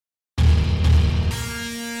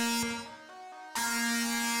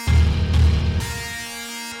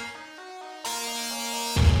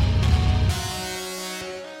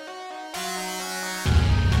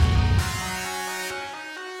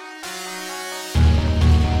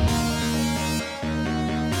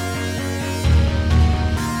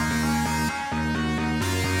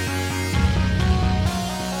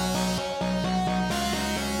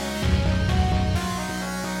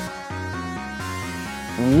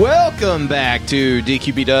Welcome back to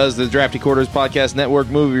DQB Does, the Drafty Quarters Podcast Network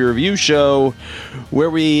movie review show, where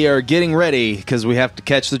we are getting ready because we have to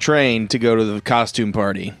catch the train to go to the costume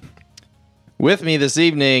party. With me this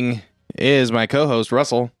evening is my co-host,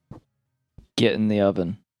 Russell. Get in the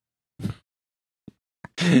oven.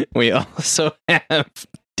 We also have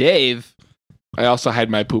Dave. I also hide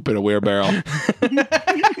my poop in a wheelbarrow.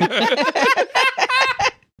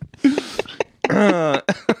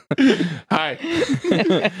 Hi.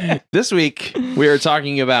 This week, we are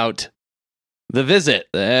talking about The Visit,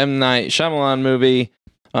 the M. Night Shyamalan movie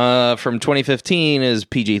from 2015, is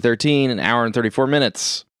PG-13, an hour and 34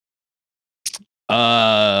 minutes.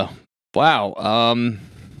 Wow.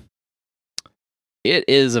 It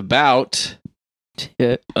is about...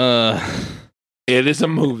 It is a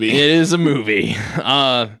movie. It is a movie.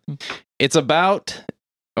 It's about...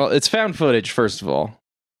 Well, it's found footage, first of all,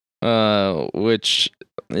 which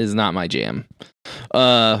is not my jam.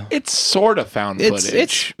 It's sort of found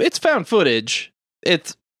footage. It's found footage.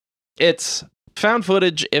 It's found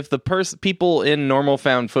footage if the people in normal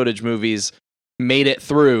found footage movies made it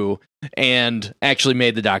through and actually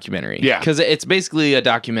made the documentary. Yeah. Because it's basically a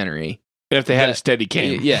documentary. If they had a steady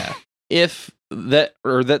cam. Yeah. If that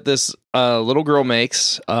this little girl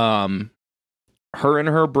makes, her and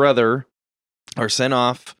her brother are sent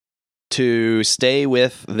off to stay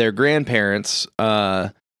with their grandparents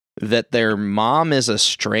that their mom is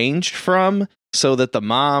estranged from, so that the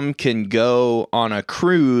mom can go on a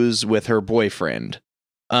cruise with her boyfriend.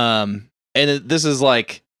 And this is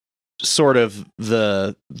like sort of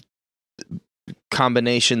the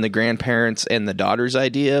combination, the grandparents and the daughter's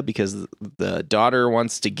idea, because the daughter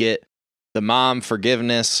wants to get the mom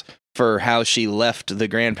forgiveness for how she left the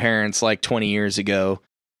grandparents like 20 years ago,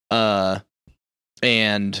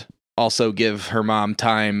 and also give her mom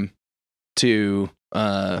time to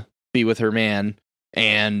be with her man.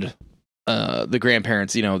 And the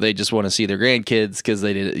grandparents, they just want to see their grandkids because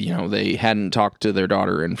they hadn't talked to their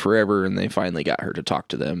daughter in forever, and they finally got her to talk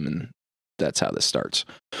to them, and that's how this starts.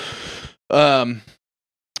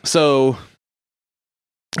 So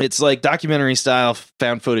it's like documentary style,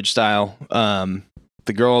 found footage style.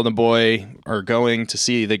 The girl and the boy are going to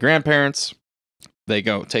see the grandparents. They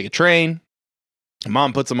go take a train.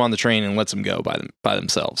 Mom puts them on the train and lets them go by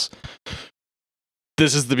themselves.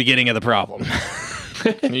 This is the beginning of the problem.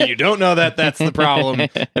 You don't know that that's the problem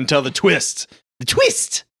until the twist. The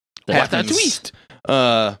twist happens. Twist.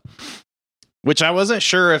 Which I wasn't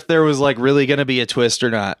sure if there was like really going to be a twist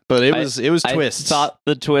or not, but it was twist. I thought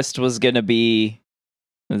the twist was going to be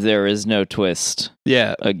there is no twist.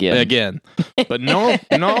 Yeah, again. But no,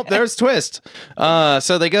 there's twist.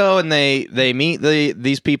 So they go and they meet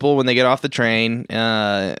these people when they get off the train,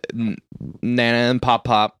 Nana and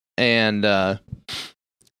Pop, and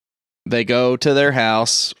they go to their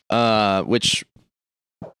house, which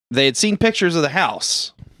they had seen pictures of the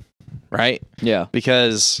house, right? Yeah,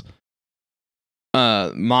 because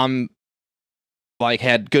mom like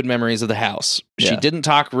had good memories of the house. She didn't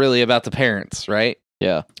talk really about the parents, right?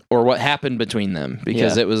 Yeah. Or what happened between them,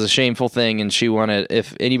 because it was a shameful thing, and she wanted,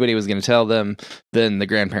 if anybody was going to tell them, then the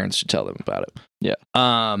grandparents should tell them about it. Yeah.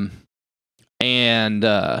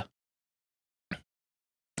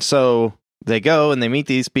 So they go and they meet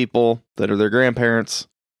these people that are their grandparents.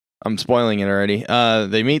 I'm spoiling it already.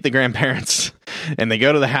 They meet the grandparents and they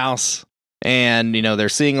go to the house, and they're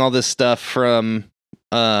seeing all this stuff from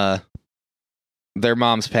their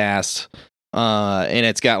mom's past. And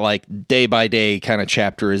it's got like day by day kind of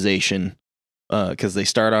chapterization, because they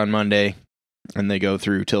start on Monday and they go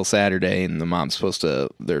through till Saturday, and the mom's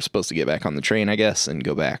they're supposed to get back on the train, I guess, and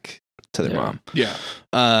go back to their mom. Yeah.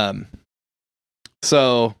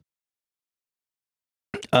 So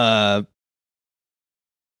they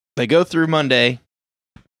go through Monday.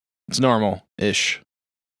 It's normal-ish.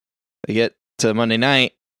 They get to Monday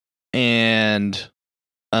night, and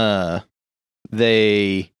the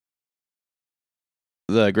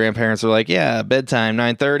grandparents are like, yeah, bedtime,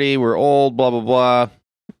 9:30, we're old, blah, blah,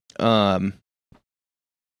 blah.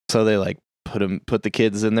 So they like put the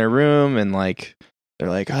kids in their room, and like, they're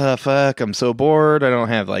like, oh, fuck, I'm so bored. I don't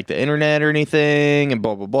have like the internet or anything, and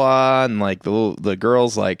blah, blah, blah. And like the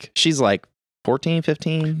girl's like, she's like 14,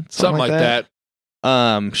 15, something like that.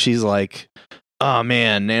 She's like, oh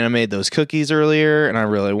man, Nana made those cookies earlier, and I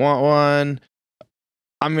really want one.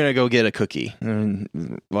 I'm going to go get a cookie.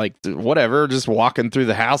 And like, whatever, just walking through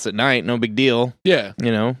the house at night, no big deal. Yeah.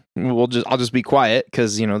 I'll just be quiet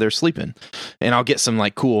because, they're sleeping, and I'll get some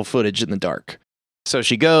like cool footage in the dark. So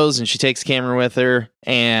she goes and she takes the camera with her,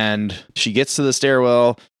 and she gets to the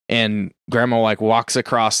stairwell, and grandma like walks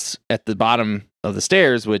across at the bottom of the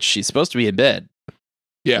stairs, which she's supposed to be in bed.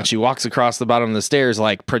 Yeah. And she walks across the bottom of the stairs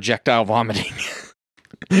like projectile vomiting.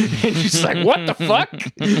 And she's like, what the fuck?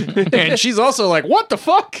 And she's also like, what the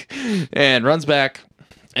fuck? And runs back.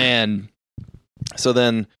 And so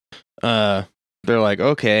then they're like,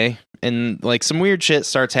 okay. And like some weird shit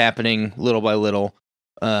starts happening little by little.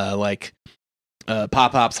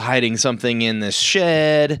 Pop-Pop's hiding something in this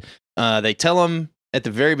shed. They tell him at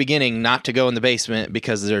the very beginning not to go in the basement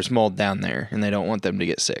because there's mold down there and they don't want them to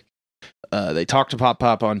get sick. They talk to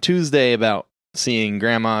Pop on Tuesday about seeing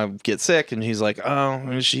Grandma get sick, and he's like,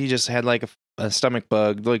 oh, she just had like a stomach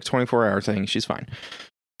bug, like 24-hour thing. She's fine.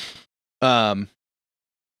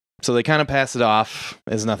 So they kind of pass it off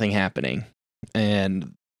as nothing happening.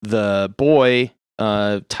 And the boy,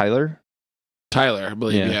 Tyler, I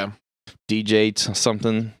believe, yeah. DJ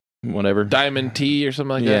something, whatever. Diamond T or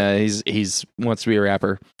something like that. Yeah, he's wants to be a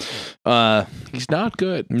rapper. He's not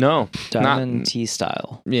good. No. Diamond T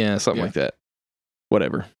style. Yeah, something like that.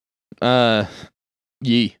 Whatever.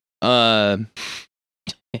 Yee.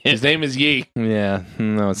 His name is Yee. Yeah,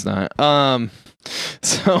 no, it's not.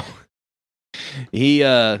 So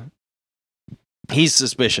he's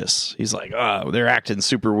suspicious. He's like, oh, they're acting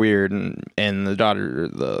super weird, and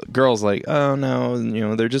the girl's like, oh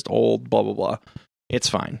no, they're just old, blah blah blah. It's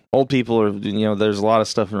fine. Old people are, there's a lot of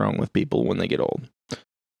stuff wrong with people when they get old,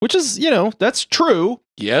 which is, that's true.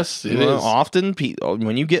 Yes, it is. Often,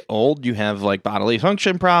 when you get old, you have like bodily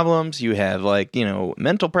function problems. You have like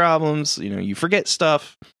mental problems. You forget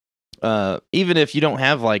stuff. Even if you don't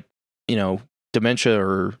have like dementia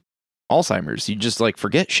or Alzheimer's, you just like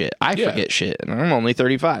forget shit. I forget shit, and I'm only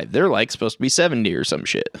 35. They're like supposed to be 70 or some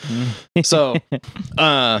shit. So,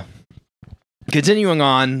 continuing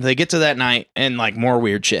on, they get to that night, and like more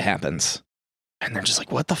weird shit happens, and they're just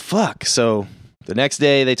like, "What the fuck?" So the next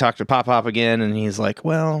day, they talk to Pop Again, and he's like,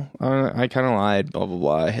 "Well, I kind of lied. Blah blah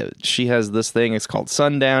blah. She has this thing. It's called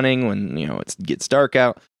sundowning. When it gets dark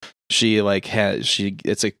out,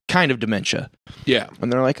 it's a kind of dementia." Yeah,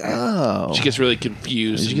 and they're like, "Oh." She gets really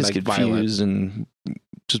confused. She gets confused and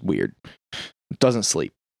just weird. Doesn't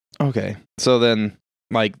sleep. Okay, so then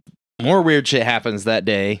like more weird shit happens that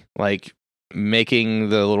day, like making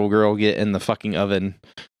the little girl get in the fucking oven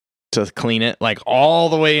to clean it, like all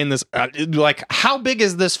the way in this. Like, how big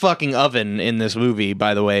is this fucking oven in this movie?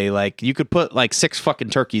 By the way, like you could put like 6 fucking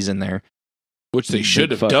turkeys in there, which they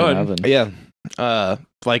should have done. Oven. Yeah.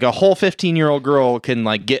 Like a whole 15-year-old girl can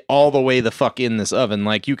like get all the way the fuck in this oven.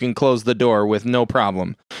 Like you can close the door with no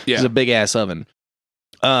problem. Yeah. It's a big ass oven.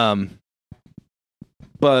 But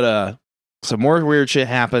so more weird shit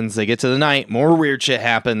happens. They get to the night, more weird shit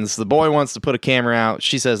happens. The boy wants to put a camera out.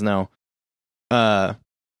 She says no.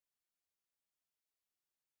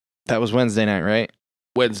 That was Wednesday night, right?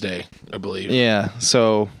 Wednesday, I believe. Yeah.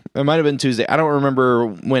 So it might have been Tuesday. I don't remember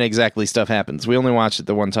when exactly stuff happens. We only watched it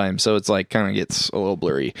the one time, so it's like kind of gets a little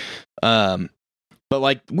blurry. But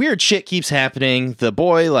like weird shit keeps happening. The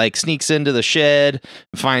boy like sneaks into the shed,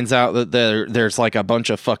 finds out that there's like a bunch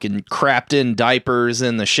of fucking crapped in diapers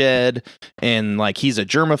in the shed, and like he's a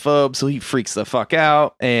germaphobe, so he freaks the fuck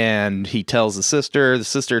out, and he tells the sister. The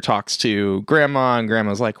sister talks to Grandma, and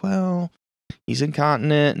Grandma's like, well, he's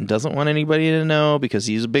incontinent and doesn't want anybody to know because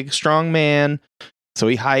he's a big, strong man. So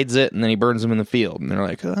he hides it, and then he burns them in the field. And they're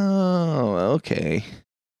like, oh, okay.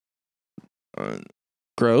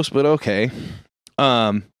 Gross, but okay.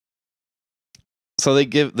 So they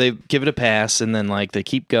give it a pass, and then like they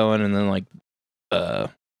keep going, and then like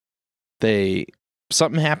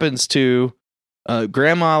something happens to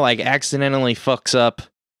Grandma, like accidentally fucks up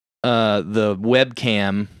the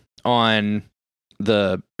webcam on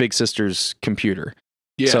the big sister's computer.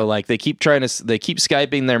 Yeah. So like they keep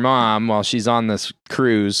Skyping their mom while she's on this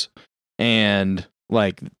cruise, and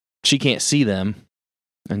like she can't see them,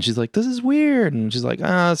 and she's like, this is weird, and she's like,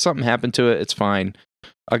 something happened to it, it's fine,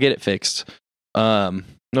 I'll get it fixed, no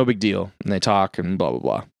big deal. And they talk and blah blah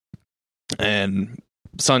blah, and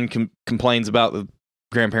son complains about the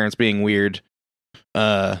grandparents being weird.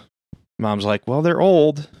 Mom's like, well, they're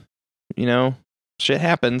old, shit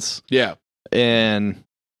happens. Yeah. And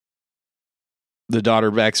the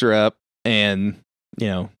daughter backs her up, and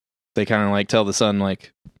they kind of like tell the son,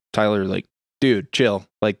 like, Tyler, like, dude, chill,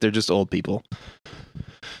 like they're just old people.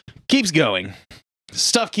 Keeps going,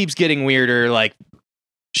 stuff keeps getting weirder. Like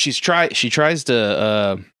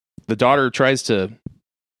the daughter tries to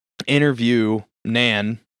interview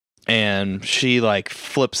Nan, and she like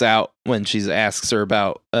flips out when she asks her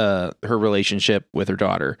about her relationship with her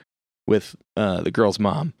daughter, with the girl's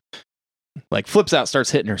mom. Like flips out, starts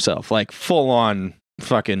hitting herself, like full on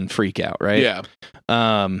fucking freak out, right? Yeah.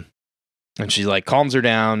 And she like calms her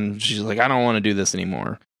down. She's like, I don't want to do this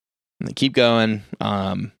anymore. And they keep going.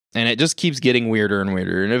 And it just keeps getting weirder and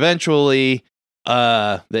weirder. And eventually,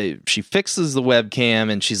 she fixes the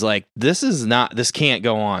webcam and she's like, this can't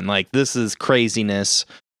go on. Like, this is craziness.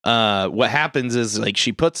 What happens is, like,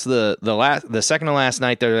 she puts the second to last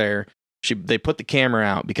night they're there, they put the camera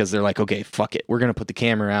out because they're like, okay, fuck it, we're gonna put the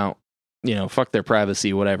camera out, fuck their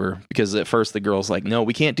privacy, whatever. Because at first the girl's like, no,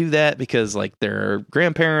 we can't do that because, like, they're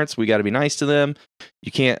grandparents, we got to be nice to them.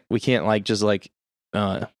 We can't like just like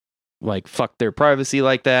fuck their privacy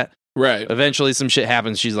like that. Right. Eventually some shit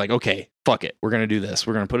happens. She's like, okay, fuck it, we're gonna do this,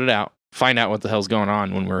 we're gonna put it out, find out what the hell's going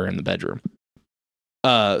on when we're in the bedroom.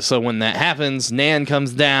 So when that happens, Nan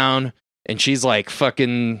comes down and she's like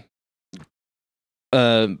fucking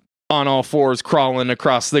on all fours, crawling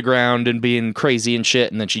across the ground and being crazy and shit.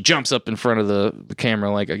 And then she jumps up in front of the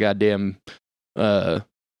camera like a goddamn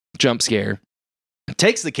jump scare.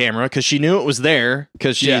 Takes the camera because she knew it was there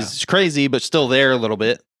because she's crazy, but still there a little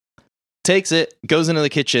bit. Takes it, goes into the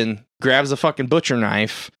kitchen, grabs a fucking butcher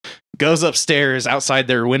knife, goes upstairs outside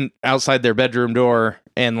their bedroom door,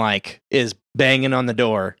 and like is banging on the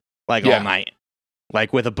door like all night,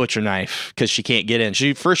 like with a butcher knife because she can't get in.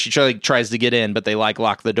 She tries to get in, but they like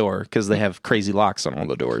lock the door because they have crazy locks on all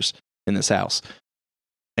the doors in this house.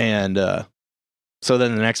 And so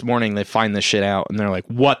then the next morning they find this shit out and they're like,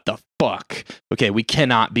 what the fuck? Okay, we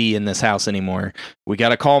cannot be in this house anymore. We got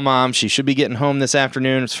to call mom. She should be getting home this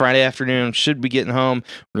afternoon. It's Friday afternoon. Should be getting home.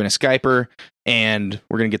 We're going to Skype her and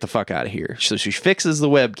we're going to get the fuck out of here. So she fixes the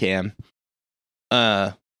webcam.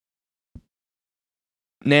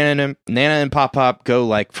 Nana and Pop go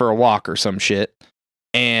like for a walk or some shit.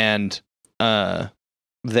 And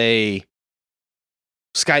they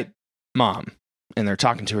Skype mom. And they're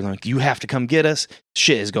talking to her like, you have to come get us.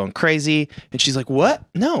 Shit is going crazy. And she's like, what?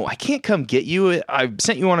 No, I can't come get you. I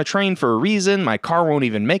sent you on a train for a reason. My car won't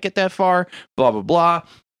even make it that far. Blah, blah, blah.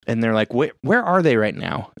 And they're like, where are they right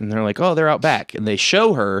now? And they're like, oh, they're out back. And they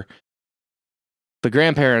show her the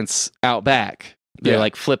grandparents out back. They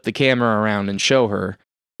like flip the camera around and show her.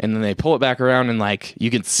 And then they pull it back around and like,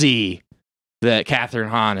 you can see that Catherine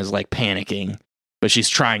Hahn is like panicking. But she's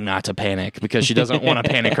trying not to panic because she doesn't want to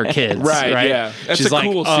panic her kids. Right? Yeah. That's she's a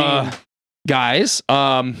cool scene. Guys,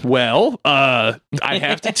 I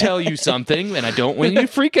have to tell you something, and I don't want you to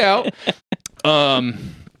freak out.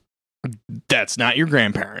 That's not your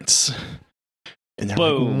grandparents. And they're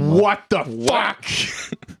Boom. like, what the fuck?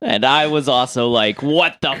 And I was also like,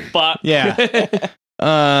 what the fuck?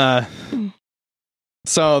 Yeah.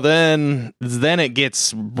 So then it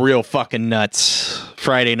gets real fucking nuts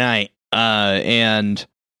Friday night. And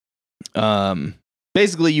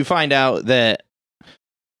basically you find out that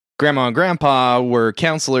Grandma and Grandpa were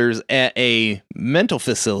counselors at a mental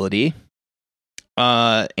facility,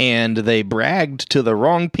 and they bragged to the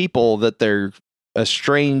wrong people that their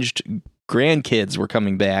estranged grandkids were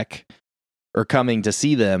coming back or coming to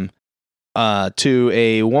see them, to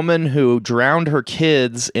a woman who drowned her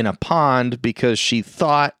kids in a pond because she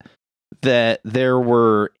thought that there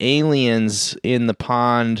were aliens in the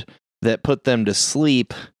pond that put them to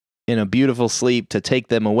sleep in a beautiful sleep to take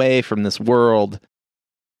them away from this world.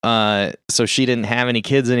 So she didn't have any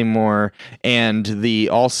kids anymore. And the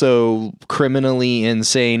also criminally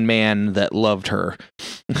insane man that loved her.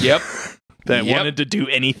 Yep. That wanted to do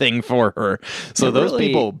anything for her. So those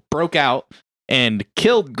people broke out and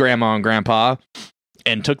killed Grandma and Grandpa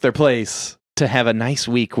and took their place to have a nice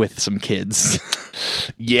week with some kids.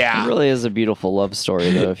 Yeah. It really is a beautiful love story,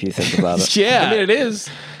 though, if you think about it. Yeah. I mean, it is.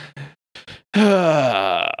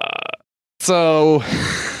 So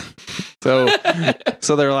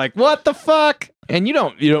they're like, what the fuck? And you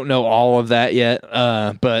don't know all of that yet.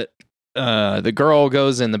 But the girl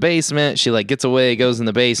goes in the basement. She like gets away, goes in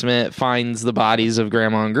the basement, finds the bodies of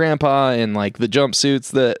Grandma and Grandpa and like the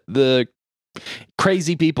jumpsuits that the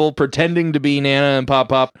crazy people pretending to be Nana and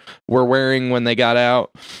Pop were wearing when they got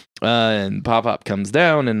out. And Pop comes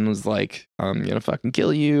down and was like, I'm gonna fucking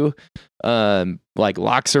kill you. Like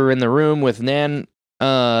locks her in the room with Nan.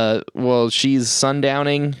 Well, she's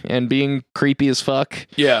sundowning and being creepy as fuck.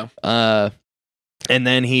 Yeah. And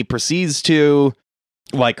then he proceeds to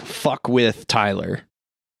like fuck with Tyler.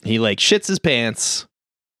 He like shits his pants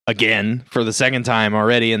again for the second time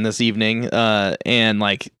already in this evening. And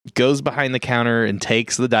like goes behind the counter and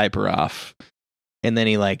takes the diaper off. And then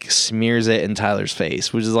he like smears it in Tyler's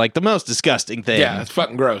face, which is like the most disgusting thing. Yeah, it's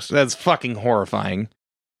fucking gross. That's fucking horrifying.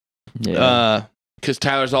 Yeah. Because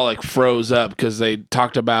Tyler's all like froze up because they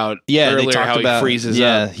talked about earlier how he freezes up.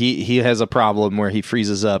 Yeah, he has a problem where he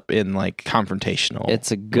freezes up in like confrontational.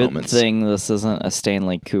 It's a good thing this isn't a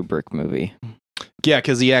Stanley Kubrick movie. Yeah,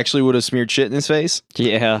 because he actually would have smeared shit in his face.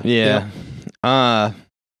 Yeah. Yeah.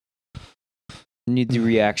 Need the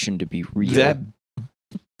reaction to be real. That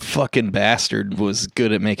fucking bastard was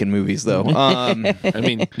good at making movies, though. I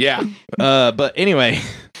mean, yeah. But anyway,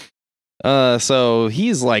 so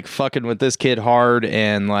he's like fucking with this kid hard,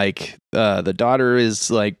 and like the daughter is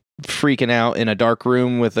like freaking out in a dark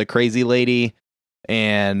room with a crazy lady,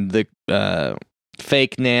 and the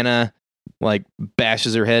fake Nana like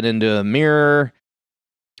bashes her head into a mirror,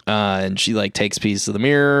 and she like takes pieces of the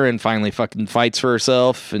mirror and finally fucking fights for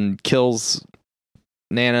herself and kills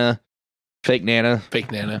fake Nana,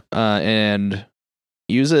 and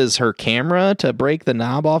uses her camera to break the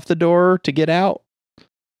knob off the door to get out.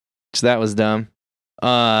 So that was dumb.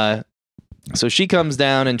 So she comes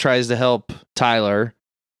down and tries to help Tyler,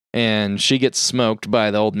 and she gets smoked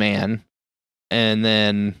by the old man. And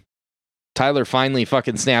then Tyler finally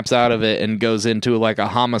fucking snaps out of it and goes into like a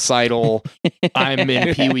homicidal, I'm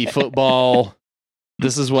in Pee-wee football.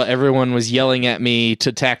 This is what everyone was yelling at me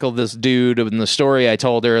to tackle this dude in the story I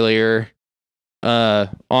told earlier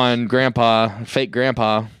on fake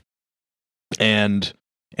grandpa. And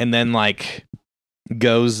then like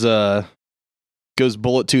goes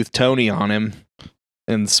Bullet Tooth Tony on him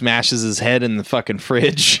and smashes his head in the fucking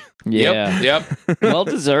fridge. Yeah. Yep. Well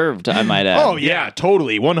deserved, I might add. Oh yeah,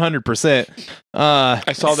 totally, 100%.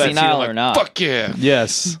 I saw that scene, senile or like, not. fuck yeah.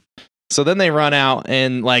 Yes. So then they run out,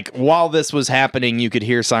 and like while this was happening, you could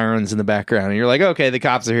hear sirens in the background, and you're like, okay, the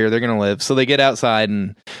cops are here, they're gonna live. So they get outside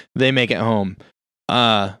and they make it home.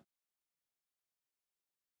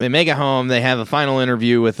 They make it home. They have a final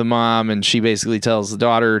interview with the mom, and she basically tells the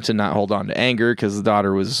daughter to not hold on to anger because the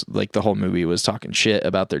daughter was like, the whole movie was talking shit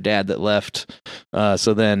about their dad that left.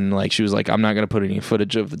 So then like she was like, I'm not going to put any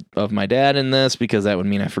footage of my dad in this because that would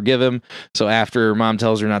mean I forgive him. So after mom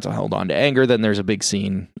tells her not to hold on to anger, then there's a big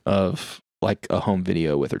scene of like a home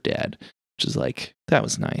video with her dad, which is like, that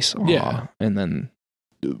was nice. Aww. Yeah. And then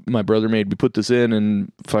my brother made me put this in,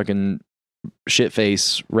 and fucking shit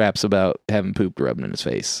face raps about having poop rubbing in his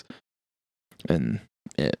face, and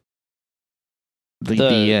the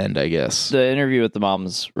end, I guess. The interview with the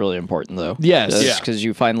mom's really important, though. Yes, because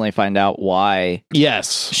you finally find out why.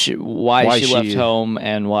 Yes, she left home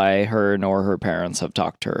and why her nor her parents have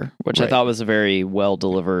talked to her, which I thought was a very well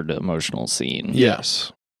delivered emotional scene.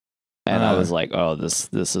 Yes, and I was like, oh, this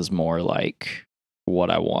is more like what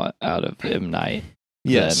I want out of M. Night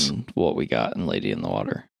than what we got in Lady in the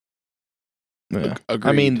Water. Yeah.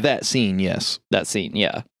 I mean, that scene, yes. That scene,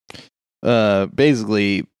 yeah.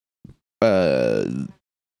 Basically, mom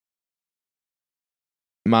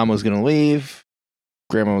was going to leave.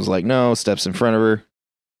 Grandma was like, no, steps in front of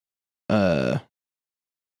her.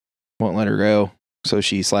 Won't let her go. So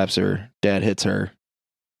she slaps her. Dad hits her.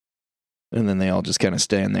 And then they all just kind of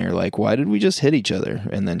stand there like, why did we just hit each other?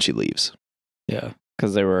 And then she leaves. Yeah.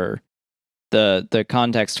 Because they were... The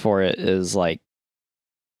context for it is like,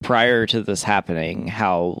 prior to this happening,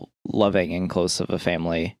 how loving and close of a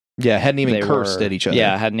family. Yeah, hadn't even cursed at each other.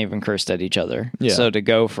 Yeah, hadn't even cursed at each other. Yeah. So to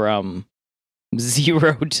go from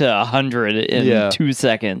 0 to 100 in 2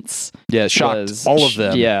 seconds. Yeah, shocked all of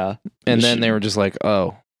them. Yeah. And then they were just like,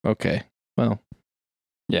 oh, okay, well.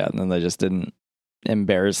 Yeah, and then they just didn't,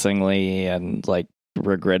 embarrassingly and like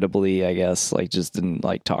regrettably, I guess, like just didn't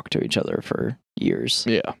like talk to each other for years.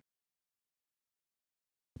 Yeah.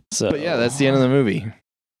 So, but yeah, that's the end of the movie.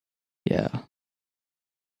 Yeah.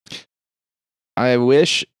 I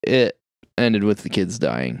wish it ended with the kids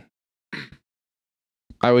dying.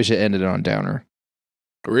 I wish it ended on downer.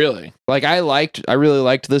 Really? Like I really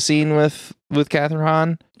liked the scene with Catherine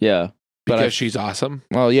Hahn. Yeah. Because she's awesome.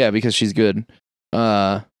 Well, yeah, because she's good.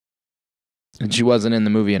 And she wasn't in the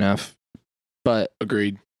movie enough. But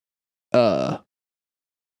agreed. I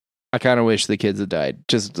kind of wish the kids had died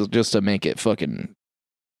just to make it fucking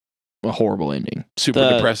a horrible ending. Super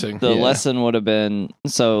depressing. The lesson would have been,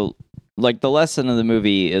 so like the lesson of the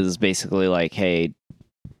movie is basically like, hey,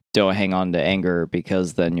 don't hang on to anger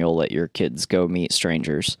because then you'll let your kids go meet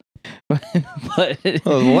strangers. But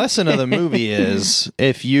the lesson of the movie is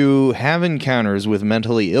if you have encounters with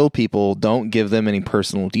mentally ill people, don't give them any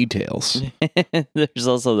personal details. There's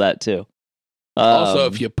also that too. Also,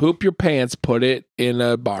 if you poop your pants, put it in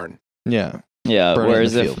a barn. Yeah. Yeah.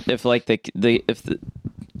 Whereas if like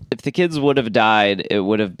if the kids would have died, it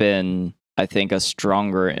would have been, I think, a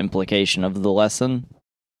stronger implication of the lesson.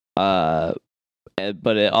 But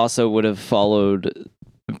it also would have followed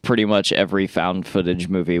pretty much every found footage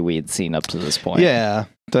movie we'd seen up to this point. Yeah,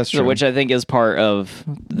 that's true. So, which I think is part of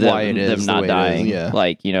them not dying. Yeah.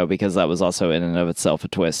 Like, you know, because that was also in and of itself a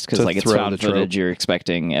twist. Because like it's found footage, you're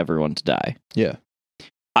expecting everyone to die. Yeah.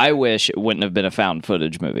 I wish it wouldn't have been a found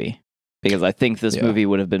footage movie. because I think this movie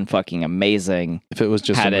would have been fucking amazing if it was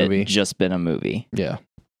just had a movie. it just been a movie. Yeah.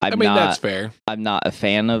 That's fair. I'm not a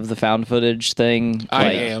fan of the found footage thing.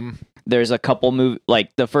 I am. There's a couple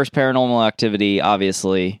like the first Paranormal Activity,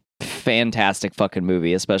 obviously, fantastic fucking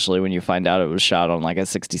movie, especially when you find out it was shot on like a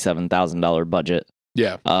 $67,000 budget.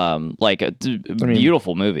 Yeah. Like a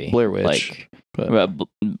beautiful movie. Blair Witch. Like,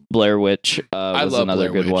 Blair Witch was another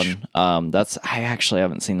Blair good Witch. one. I actually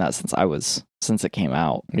haven't seen that since it came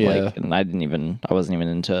out. Yeah. And I wasn't even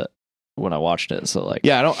into it when I watched it. So like,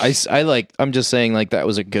 yeah, I'm just saying like that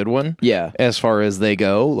was a good one. Yeah. As far as they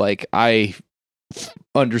go, like I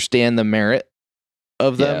understand the merit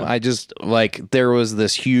of them. Yeah. I just like there was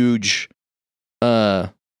this huge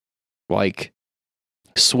like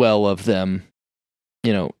swell of them,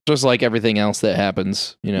 just like everything else that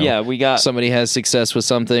happens, Yeah, we got somebody has success with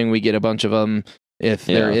something, we get a bunch of them. If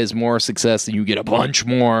there is more success, then you get a bunch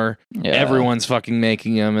more. Yeah. Everyone's fucking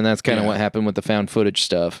making them, and that's kind of Yeah. what happened with the found footage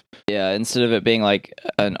stuff. Yeah, instead of it being like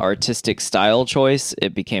an artistic style choice,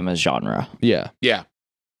 it became a genre. Yeah, Yeah.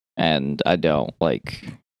 And I don't like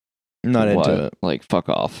I'm not what? into it. Like, fuck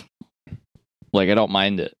off. Like, I don't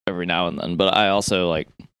mind it every now and then, but I also like,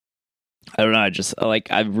 I don't know. I just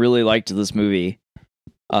like, I really liked this movie.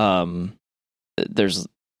 There's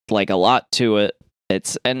like a lot to it.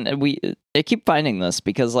 I keep finding this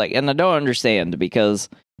because like, and I don't understand because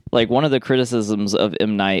like one of the criticisms of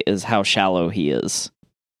M. Night is how shallow he is.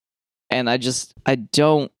 And I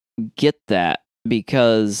don't get that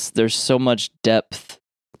because there's so much depth.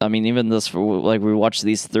 I mean, even this, like we watched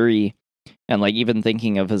these three and like even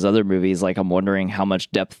thinking of his other movies, like I'm wondering how much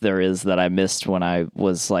depth there is that I missed when I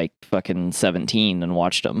was like fucking 17 and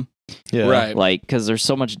watched them. Yeah, Right. Like, because there's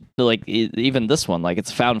so much, like, even this one, like, it's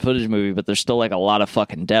a found footage movie, but there's still, like, a lot of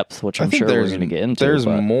fucking depth, which I'm sure we're going to get into. There's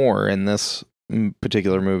more in this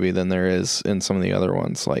particular movie than there is in some of the other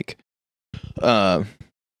ones. Like, because,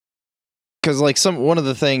 like, one of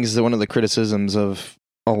the criticisms of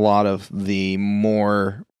a lot of the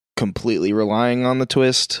more completely relying on the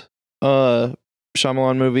twist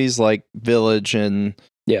Shyamalan movies, like Village and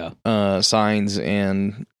Signs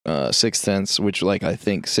and Sixth Sense, which like I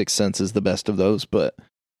think Sixth Sense is the best of those, but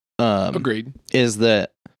Agreed. is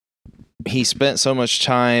that he spent so much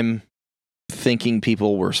time thinking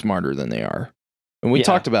people were smarter than they are. And we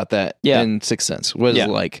talked about that in Sixth Sense. Was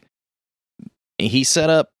like he set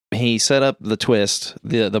up the twist,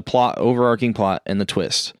 the plot, overarching plot and the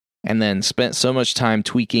twist, and then spent so much time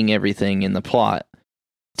tweaking everything in the plot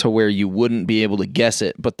to where you wouldn't be able to guess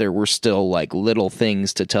it, but there were still like little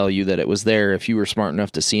things to tell you that it was there if you were smart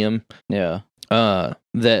enough to see them. Yeah.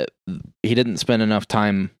 That he didn't spend enough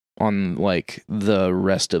time on like the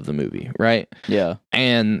rest of the movie, right? Yeah.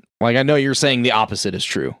 And like I know you're saying the opposite is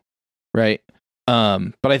true, right?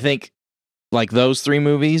 But I think like those three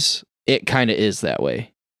movies, it kind of is that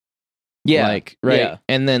way. Yeah. Like, right. Yeah.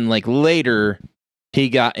 And then like later he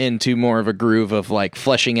got into more of a groove of like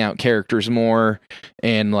fleshing out characters more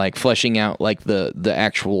and like fleshing out like the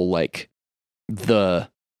actual like the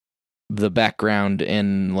background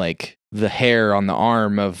and like the hair on the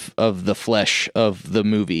arm of the flesh of the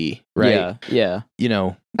movie, right? Yeah.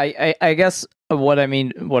 I guess what I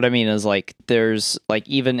mean is like there's like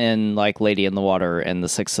even in like Lady in the Water and The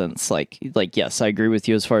Sixth Sense, like yes, I agree with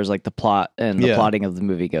you as far as like the plot and the plotting of the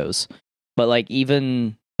movie goes. But like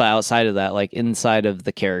even outside of that, like inside of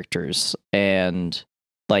the characters and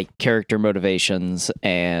like character motivations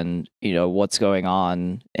and what's going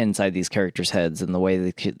on inside these characters' heads and the way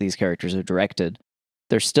that these characters are directed,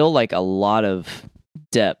 there's still like a lot of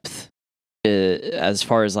depth as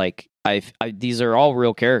far as like these are all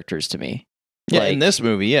real characters to me. Yeah, like, in this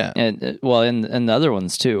movie, yeah, and well, in the other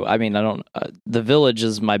ones too. I mean, I don't. The Village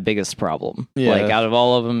is my biggest problem. Yeah. Like out of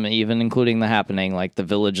all of them, even including The Happening, like The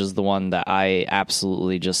Village is the one that I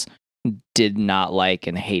absolutely just did not like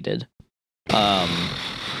and hated.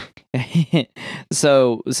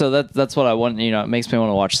 So that's what I want. It makes me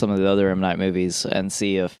want to watch some of the other M. Night movies and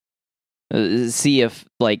see if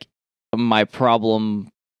like my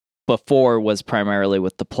problem before was primarily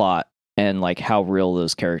with the plot and like how real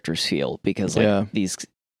those characters feel, because like these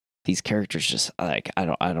characters just like I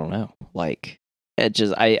don't know, like it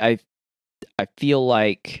just I feel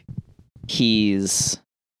like he's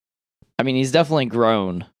definitely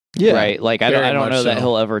grown, right? Like I don't know that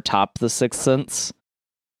he'll ever top The Sixth Sense,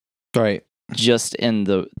 right? Just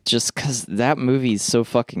because that movie's so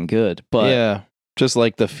fucking good, but just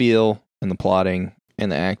like the feel and the plotting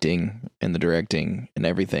and the acting and the directing and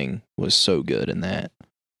everything was so good in that.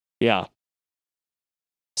 Yeah.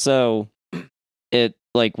 So it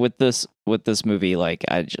like with this movie, like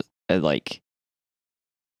I like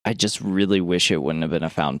I just really wish it wouldn't have been a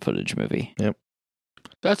found footage movie. Yep.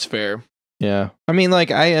 That's fair. Yeah. I mean, like,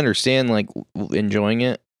 I understand, like, enjoying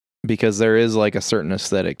it because there is, like, a certain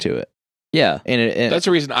aesthetic to it. Yeah. And that's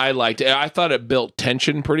the reason I liked it. I thought it built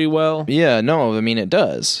tension pretty well. Yeah, no, I mean, it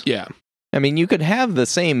does. Yeah. I mean, you could have the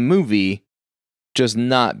same movie, just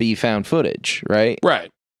not be found footage, right?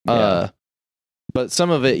 Right. But some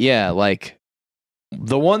of it, yeah, like,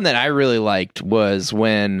 the one that I really liked was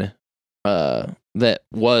when, that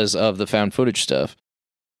was of the found footage stuff.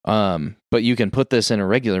 But you can put this in a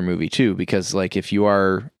regular movie too, because like if you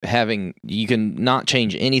are having, you can not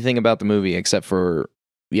change anything about the movie except for,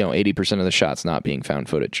 80% of the shots not being found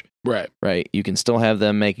footage. Right. Right. You can still have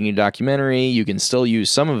them making a documentary. You can still use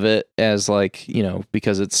some of it as like,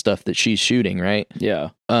 because it's stuff that she's shooting, right?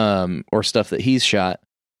 Yeah. Or stuff that he's shot.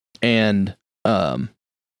 And,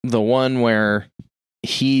 the one where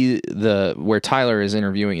where Tyler is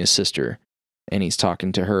interviewing his sister and he's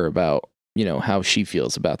talking to her about, how she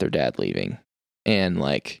feels about their dad leaving. And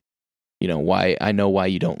like, why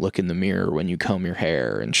you don't look in the mirror when you comb your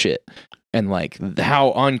hair and shit. And like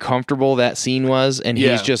how uncomfortable that scene was. And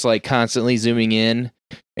he's just like constantly zooming in.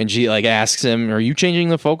 And she like asks him, "Are you changing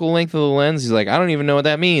the focal length of the lens?" He's like, "I don't even know what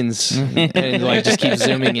that means." And he like just keeps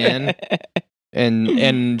zooming in.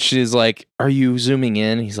 And she's like, "Are you zooming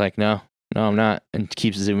in?" He's like, No, I'm not. And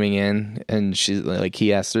keeps zooming in. And she's like,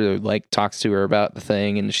 he asks her, like, talks to her about the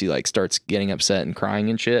thing. And she like starts getting upset and crying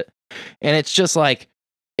and shit. And it's just like,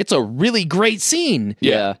 it's a really great scene.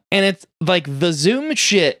 Yeah. And it's like the zoom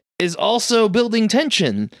shit is also building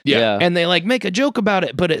tension. Yeah. And they like make a joke about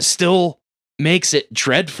it, but it still makes it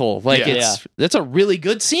dreadful. Like it's a really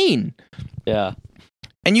good scene. Yeah.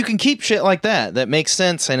 And you can keep shit like that makes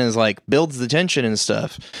sense and is like builds the tension and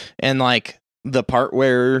stuff. And like the part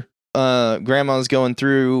where grandma's going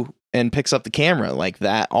through and picks up the camera, like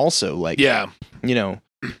that also, like,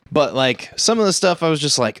 but like some of the stuff I was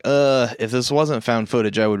just like, if this wasn't found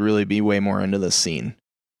footage, I would really be way more into this scene.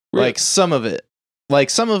 Really? Like some of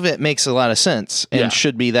it makes a lot of sense and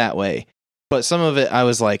should be that way. But some of it I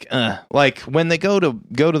was like when they go to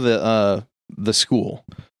the school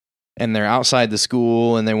and they're outside the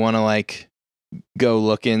school and they want to like go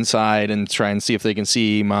look inside and try and see if they can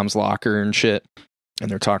see mom's locker and shit. And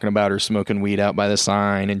they're talking about her smoking weed out by the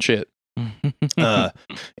sign and shit.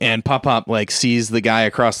 And Pop like sees the guy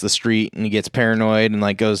across the street and he gets paranoid and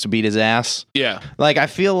like goes to beat his ass. Yeah. Like I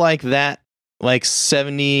feel like that, like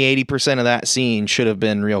 70-80% of that scene should have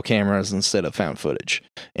been real cameras instead of found footage.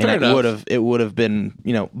 And it would have been,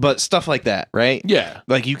 but stuff like that, right? Yeah.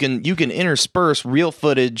 Like you can intersperse real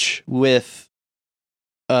footage with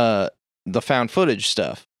the found footage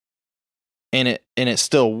stuff. And it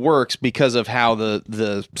still works because of how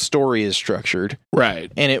the story is structured.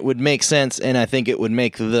 Right. And it would make sense, and I think it would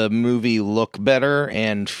make the movie look better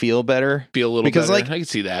and feel better. Feel a little because, better. Like, I can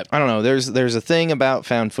see that. I don't know. There's a thing about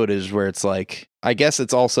found footage where it's like, I guess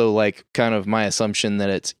it's also like kind of my assumption that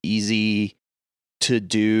it's easy to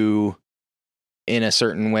do in a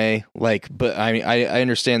certain way. Like, but I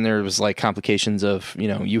understand there was like complications of,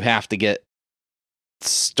 you have to get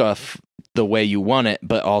stuff the way you want it,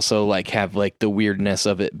 but also like have like the weirdness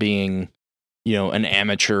of it being, an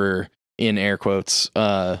amateur in air quotes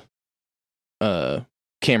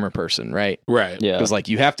camera person, right? Right. Yeah. Because like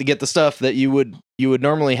you have to get the stuff that you would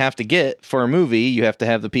normally have to get for a movie. You have to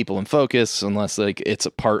have the people in focus, unless like it's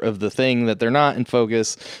a part of the thing that they're not in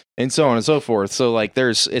focus, and so on and so forth. So like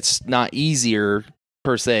it's not easier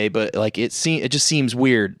per se, but like it just seems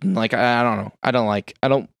weird. Like I don't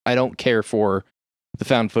know. I don't care for the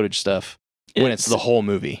found footage stuff when it's the whole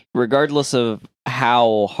movie. Regardless of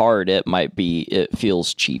how hard it might be, it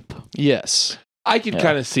feels cheap. Yes. I can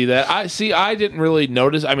kind of see that. I didn't really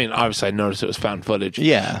notice. I mean, obviously I noticed it was found footage.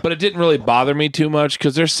 Yeah. But it didn't really bother me too much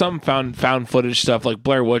because there's some found footage stuff, like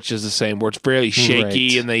Blair Witch is the same, where it's fairly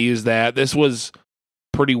shaky and they use that. This was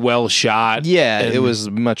pretty well shot. Yeah, it was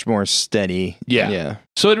much more steady. Yeah.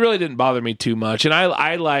 So it really didn't bother me too much. And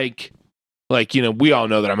I like, we all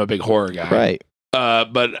know that I'm a big horror guy. Right.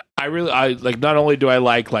 But I like, not only do I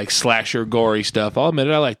like slasher gory stuff, I'll admit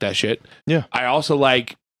it, I like that shit. Yeah. I also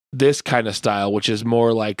like this kind of style, which is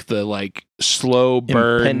more like the slow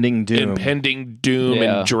burn, impending doom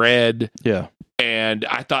and dread. Yeah. And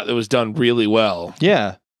I thought it was done really well.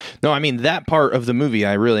 Yeah. No, I mean, that part of the movie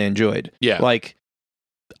I really enjoyed. Yeah. Like,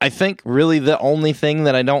 I think really the only thing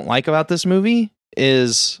that I don't like about this movie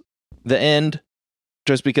is the end,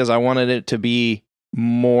 just because I wanted it to be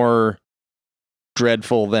more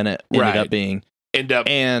dreadful than it ended up being. And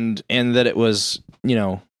that it was,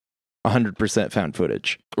 100% found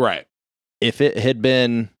footage. Right. If it had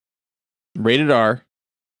been rated R,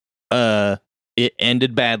 it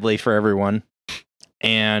ended badly for everyone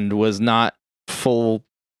and was not full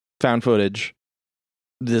found footage,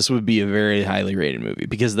 this would be a very highly rated movie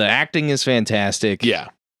because the acting is fantastic. Yeah.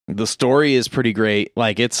 The story is pretty great.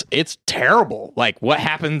 Like it's terrible. Like what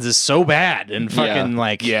happens is so bad and fucking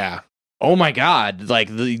like Yeah. oh my god, like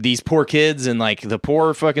these poor kids and like the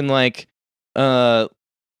poor fucking like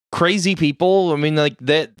crazy people. I mean, like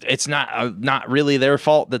that it's not really their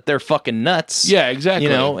fault that they're fucking nuts. Yeah, exactly. You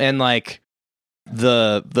know, and like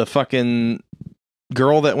the fucking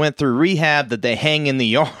girl that went through rehab that they hang in the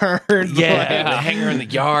yard. Yeah, they hang her in the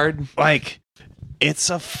yard. Like it's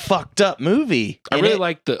a fucked up movie. I really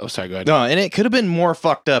like the. Oh, sorry. Go ahead. No, and it could have been more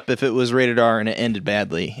fucked up if it was rated R and it ended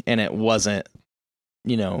badly and it wasn't,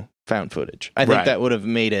 you know, found footage. I think Right. that would have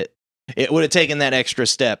made it. It would have taken that extra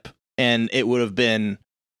step, and it would have been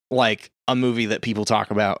like a movie that people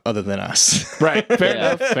talk about other than us. Right. Fair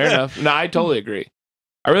Yeah. enough. Fair enough. No, I totally agree.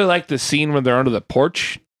 I really like the scene when they're under the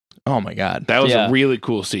porch. Oh my god. That was Yeah. a really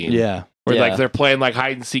cool scene. Yeah. Where Yeah. like they're playing like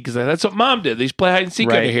hide and seek because that's what mom did. They just play hide and seek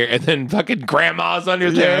Right. under here, and then fucking grandma's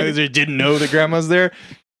under there. Yeah, they didn't know the grandma's there.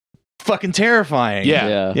 Fucking terrifying.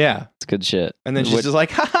 Yeah. Yeah. It's good shit. And then she's Which- just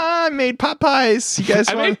like, haha, I made pot pies. You guys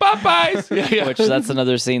I want made Popeyes. Yeah. Which that's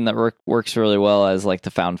another scene that works really well as like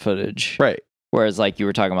the found footage. Right. Whereas like you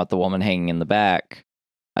were talking about the woman hanging in the back,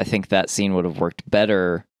 I think that scene would have worked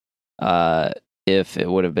better if it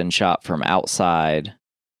would have been shot from outside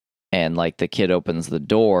and like the kid opens the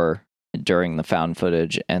door during the found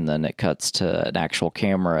footage and then it cuts to an actual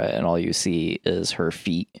camera and all you see is her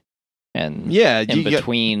feet. And Yeah. in You got,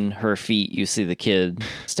 between her feet, you see the kid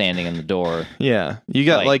standing in the door. yeah. You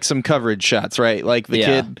got like- like some coverage shots, right? Like the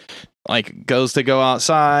Yeah. kid like goes to go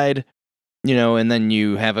outside, you know, and then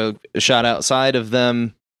you have a shot outside of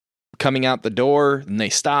them coming out the door and they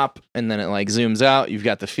stop and then it like zooms out. You've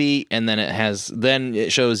got the feet and then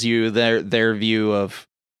it shows you their view of,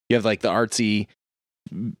 you have like the artsy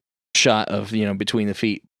shot of, you know, between the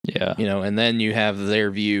feet, Yeah. you know, and then you have their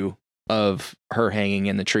view of her hanging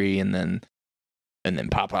in the tree and then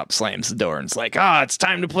Pop slams the door and it's like, it's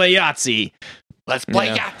time to play Yahtzee. Let's play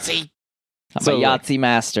Yeah. Yahtzee. I'm So, a Yahtzee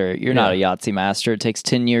master. You're not a Yahtzee master. It takes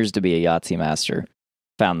 10 years to be a Yahtzee master.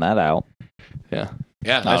 Found that out. Yeah, I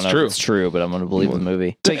don't that's know if true. it's true, but I'm going to believe the movie.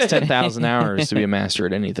 It takes 10,000 hours to be a master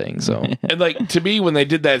at anything. So And like to me, when they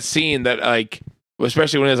did that scene, that like,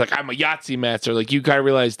 especially when it's like I'm a Yahtzee master, like you kind of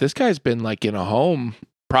realize this guy's been like in a home,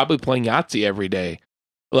 probably playing Yahtzee every day.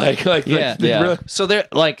 Like Yeah, they yeah. really- So they're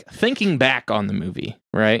like thinking back on the movie,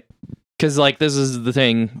 right? Because like this is the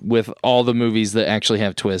thing with all the movies that actually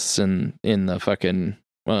have twists in the fucking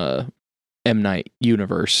M Night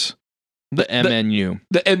universe, the MNU.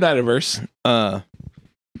 the end universe.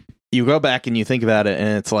 You go back and you think about it,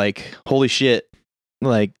 and it's like, holy shit!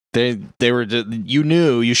 Like they were,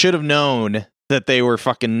 you should have known that they were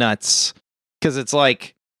fucking nuts. Because it's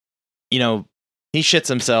like, you know, he shits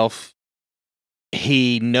himself.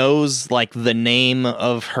 He knows like the name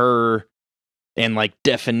of her and like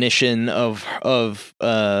definition of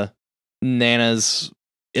Nana's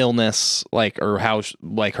illness, like, or how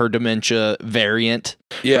like her dementia variant,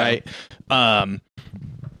 right?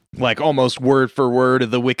 Like almost word for word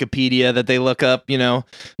of the Wikipedia that they look up, you know.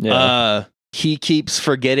 Yeah. He keeps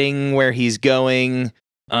forgetting where he's going.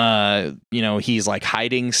 You know, he's like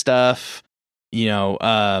hiding stuff. You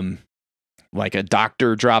know, like a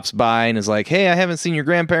doctor drops by and is like, "Hey, I haven't seen your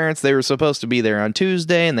grandparents. They were supposed to be there on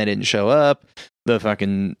Tuesday and they didn't show up." The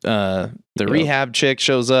fucking rehab chick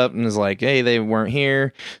shows up and is like, "Hey, they weren't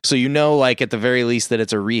here." So you know, like at the very least that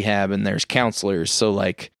it's a rehab and there's counselors. So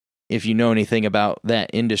like, if you know anything about that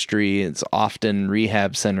industry, it's often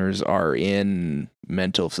rehab centers are in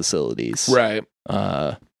mental facilities. Right.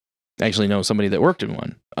 I actually know somebody that worked in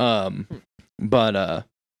one. But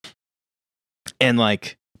and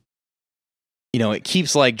like, you know, it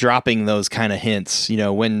keeps like dropping those kind of hints. You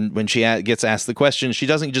know, when she gets asked the question, she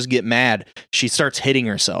doesn't just get mad. She starts hitting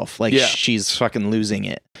herself like Yeah. she's fucking losing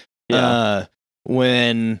it. Yeah.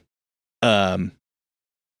 When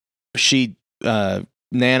she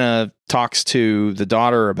Nana talks to the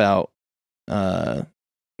daughter about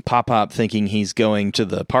Pop thinking he's going to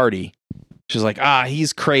the party. She's like,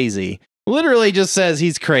 he's crazy. Literally just says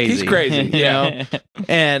he's crazy. He's crazy. You know?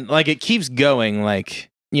 And like it keeps going, like,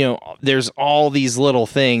 you know, there's all these little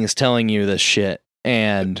things telling you this shit.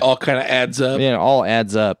 And All kind of adds up. it all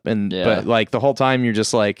adds up. And Yeah. but like the whole time you're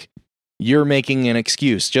just like, you're making an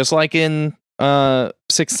excuse. Just like in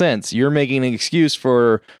Sixth Sense, you're making an excuse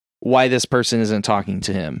for why this person isn't talking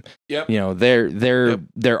to him. Yep. You know,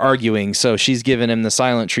 they're arguing, so she's giving him the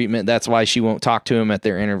silent treatment. That's why she won't talk to him at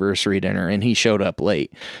their anniversary dinner, and he showed up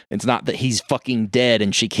late. It's not that he's fucking dead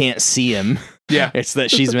and she can't see him. Yeah. It's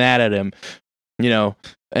that she's mad at him,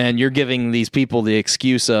 and you're giving these people the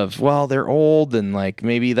excuse of, well, they're old and like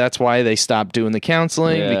maybe that's why they stopped doing the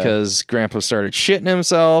counseling because grandpa started shitting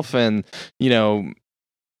himself and,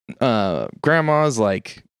 grandma's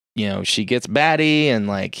like, she gets batty and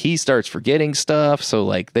like he starts forgetting stuff. So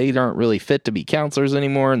like they aren't really fit to be counselors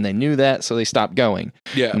anymore. And they knew that. So they stopped going.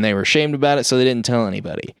 Yeah. And they were ashamed about it. So they didn't tell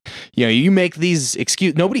anybody. You make these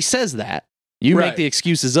excuses. Nobody says that. You make the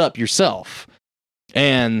excuses up yourself.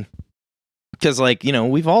 And because like,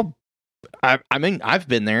 we've all, I've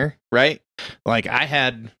been there, right? Like I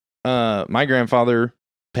had, my grandfather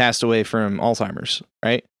passed away from Alzheimer's,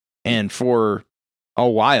 right? And for a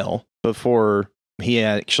while before he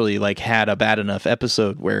actually like had a bad enough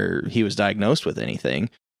episode where he was diagnosed with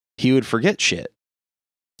anything, he would forget shit.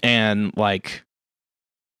 And like,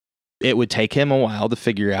 it would take him a while to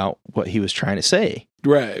figure out what he was trying to say.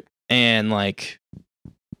 Right. And like,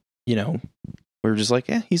 we were just like,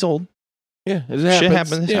 yeah, he's old. Yeah. Shit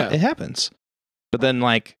happens. Yeah. It happens. But then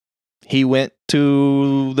like, he went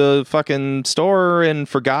to the fucking store and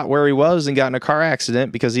forgot where he was and got in a car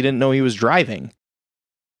accident because he didn't know he was driving.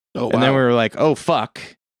 Oh, wow. And then we were like, oh, fuck.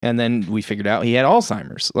 And then we figured out he had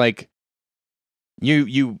Alzheimer's. Like,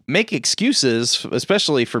 you make excuses,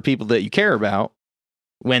 especially for people that you care about,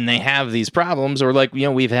 when they have these problems. Or like,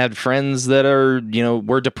 we've had friends that are,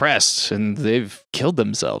 were depressed and they've killed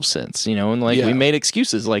themselves since, and like we made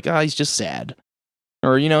excuses like, oh, he's just sad.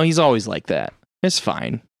 Or, he's always like that. It's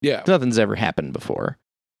fine. Yeah. Nothing's ever happened before.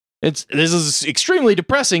 This is extremely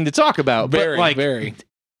depressing to talk about. Very, but like, very.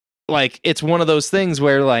 Like, it's one of those things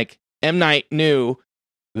where like M. Night knew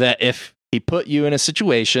that if he put you in a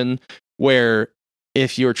situation where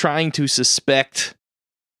if you're trying to suspect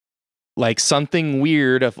like something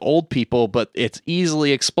weird of old people, but it's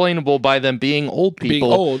easily explainable by them being old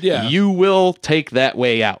people, you will take that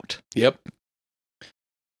way out. Yep.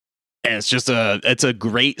 And it's just it's a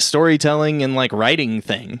great storytelling and like writing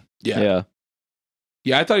thing. Yeah.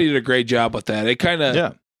 I thought he did a great job with that. It kind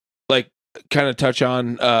of kind of touch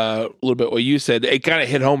on a little bit what you said. It kind of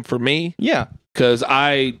hit home for me. Yeah. Because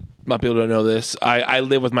a lot of people don't know this. I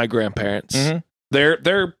live with my grandparents. Mm-hmm.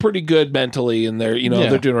 They're pretty good mentally, and they're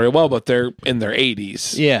they're doing really well, but they're in their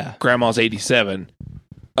 80s. Yeah. Grandma's 87.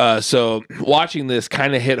 So watching this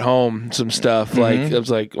kind of hit home some stuff. Like it was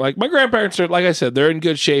like my grandparents are, like I said, they're in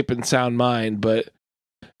good shape and sound mind, but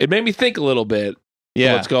it made me think a little bit.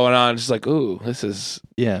 Yeah. What's going on? It's like, ooh, this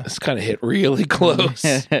kind of hit really close.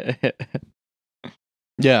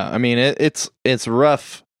 Yeah, I mean it's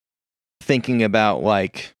rough thinking about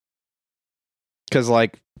like, because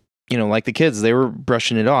like like the kids, they were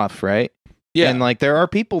brushing it off, right? Yeah, and like there are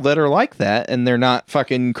people that are like that, and they're not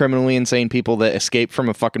fucking criminally insane people that escape from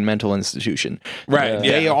a fucking mental institution, right?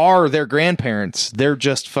 Yeah. They are their grandparents. They're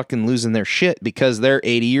just fucking losing their shit because they're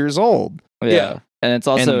 80 years old. Yeah. And it's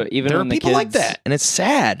also, even there when are the people kids, like that, and it's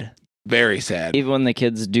sad. Very sad. Even when the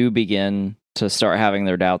kids do begin to start having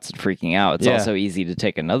their doubts and freaking out, it's also easy to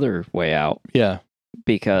take another way out. Yeah.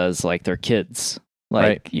 Because like they're kids.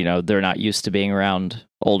 Like, they're not used to being around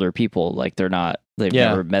older people. Like they've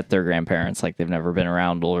never met their grandparents. Like they've never been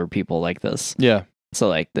around older people like this. Yeah. So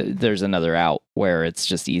like there's another out where it's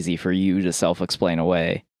just easy for you to self-explain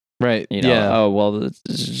away. Right. Oh, well, it's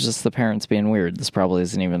just the parents being weird. This probably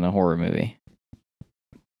isn't even a horror movie.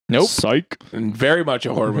 Nope. Psych. And very much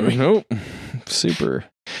a horror movie. Nope. Super.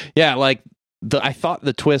 Yeah, like I thought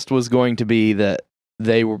the twist was going to be that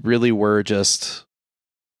they really were just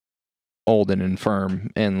old and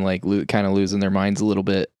infirm and like kind of losing their minds a little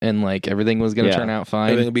bit, and like everything was going to turn out fine.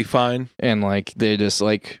 Everything would be fine. And like they just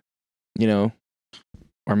like, or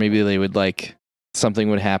maybe they would like something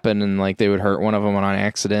would happen and like they would hurt one of them on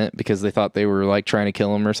accident because they thought they were like trying to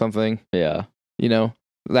kill him or something. Yeah.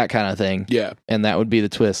 That kind of thing. Yeah. And that would be the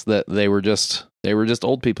twist, that they were just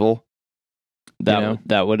old people.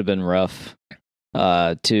 That would have been rough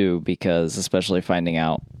too, because especially finding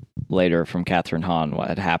out later from Catherine Hahn what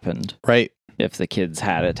had happened. Right. If the kids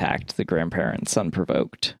had attacked the grandparents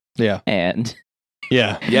unprovoked. Yeah. And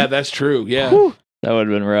yeah, that's true. Yeah. Whew, that would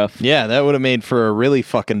have been rough. Yeah, that would have made for a really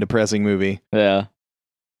fucking depressing movie. Yeah.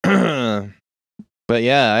 But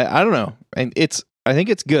yeah, I don't know. And I think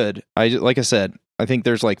it's good. Like I said, I think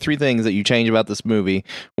there's like 3 things that you change about this movie.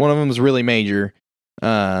 One of them is really major.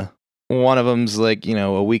 One of them's like,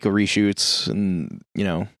 a week of reshoots, and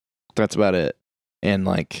that's about it. And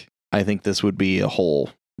like, I think this would be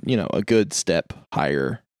a good step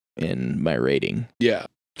higher in my rating. Yeah.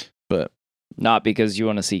 But not because you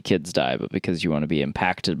want to see kids die, but because you want to be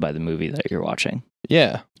impacted by the movie that you're watching.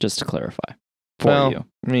 Yeah. Just to clarify. You.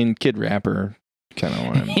 I mean, Kid Rapper kind of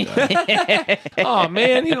want him to die. Oh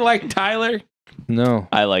man, you like Tyler? No.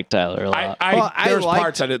 I like Tyler a lot. Well, I There's liked-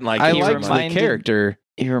 parts I didn't like. I either, liked man. the character.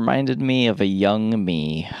 He reminded me of a young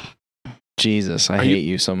me. Jesus, I Are hate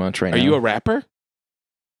you so much right Are now. you a rapper?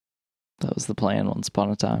 That was the plan once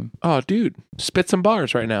upon a time. Oh, dude, spit some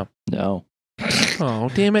bars right now. No, Oh,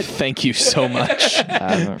 damn it. Thank you so much.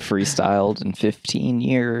 I haven't freestyled in 15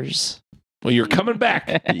 years. Well, you're coming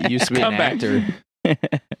back. You used to be Come an back. actor.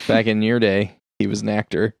 Back in your day, he was an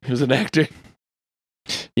actor. He was an actor.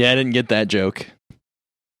 Yeah, I didn't get that joke.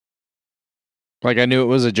 Like, I knew it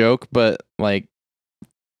was a joke, but, like,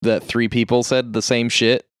 that 3 people said the same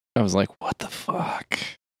shit. I was like, what the fuck?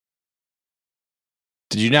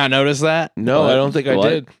 Did you not notice that? No, What? I don't think I What?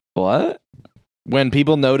 did. What? When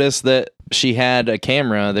people noticed that she had a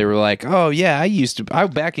camera, they were like, oh, yeah,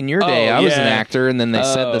 back in your day, Oh, I was an yeah. actor. And then they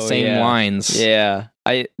said the Oh, same yeah. lines. Yeah,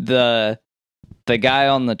 the guy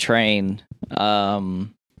on the train,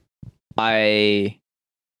 I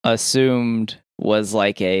assumed was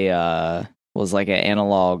like an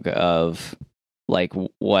analog of like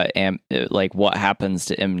what happens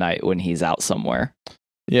to M. Night when he's out somewhere.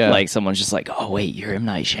 Yeah. Like someone's just like, oh wait, you're M.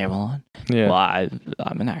 Night Shyamalan. yeah. Well,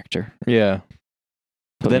 I'm an actor. Yeah.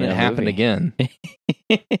 But Put then me it in a happened movie. again.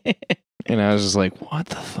 And I was just like, what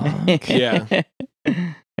the fuck? Yeah.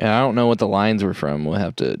 Yeah, I don't know what the lines were from. We'll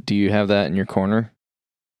have to. Do you have that in your corner?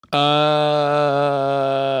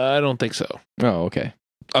 I don't think so. Oh, okay.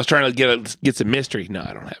 I was trying to get some mystery. No,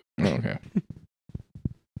 I don't have. Oh, okay.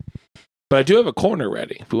 But I do have a corner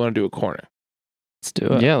ready. If we want to do a corner, Let's do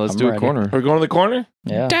it. Yeah, let's I'm do ready. a corner. we're going to the corner.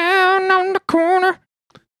 Yeah. Down on the corner.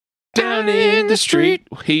 Down in the street,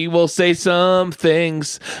 he will say some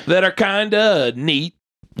things that are kind of neat.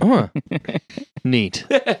 Huh. Neat.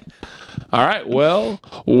 All right, well,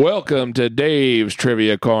 welcome to Dave's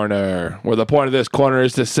Trivia Corner, where the point of this corner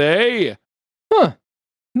is to say, Huh.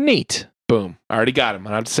 Neat. boom. I already got him.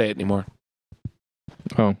 I don't have to say it anymore.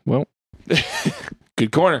 Oh, well,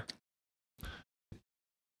 Good corner.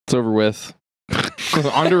 it's over with.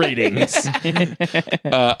 On to ratings.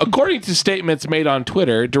 According to statements made on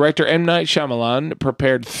Twitter, director M. Night Shyamalan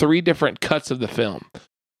prepared 3 different cuts of the film.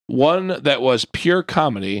 One that was pure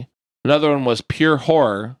comedy, another one was pure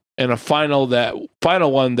horror, and a final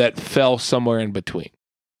one that fell somewhere in between.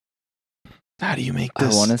 How do you make I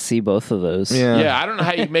this? want to see both of those. Yeah, I don't know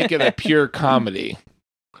how you make it a pure comedy.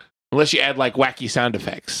 Unless you add like wacky sound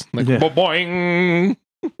effects. Like Yeah. boing.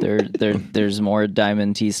 There's more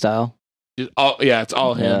Diamond T style. It's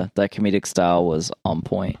all Yeah, him. that comedic style was on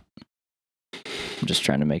point. I'm just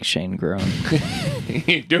trying to make Shane groan.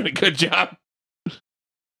 You're doing a good job.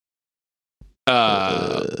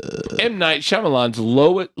 M. Night Shyamalan's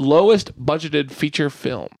lowest budgeted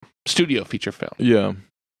studio feature film. Yeah.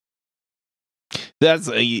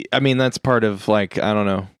 That's part of, like, I don't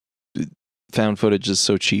know. Found footage is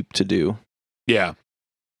so cheap to do. Yeah.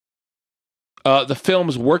 The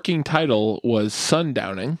film's working title was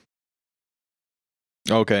Sundowning.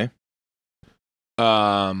 Okay.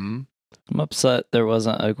 I'm upset there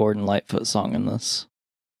wasn't a Gordon Lightfoot song in this.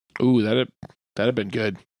 Ooh, that'd have been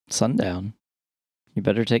good. Sundown. You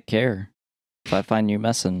better take care if I find you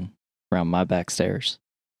messing around my back stairs.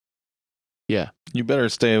 You better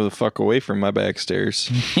stay the fuck away from my back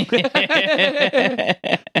stairs.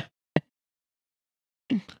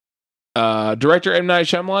 Director M. Night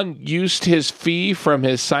Shyamalan used his fee from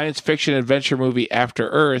his science fiction adventure movie After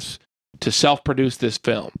Earth to self-produce this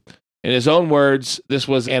film. In his own words, this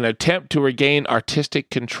was an attempt to regain artistic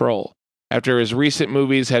control after his recent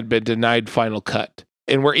movies had been denied final cut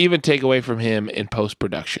and were even taken away from him in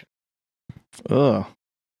post-production. Ugh.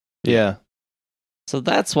 Yeah. So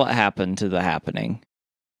that's what happened to The Happening.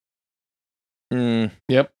 Mm,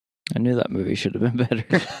 I knew that movie should have been better.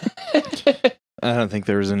 I don't think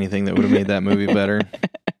there was anything that would have made that movie better.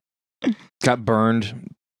 Got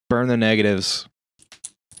burned. Burn the negatives.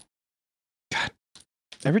 God.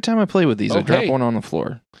 Every time I play with these, I drop Okay. one on the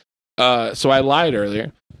floor. So I lied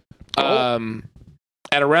earlier. Oh.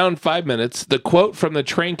 At around 5 minutes, the quote from the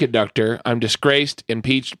train conductor, "I'm disgraced,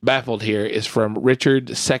 impeached, baffled here," is from Richard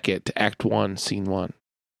II, Act 1, Scene 1.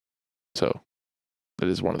 So that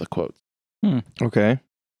is one of the quotes. Okay.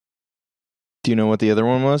 Do you know what the other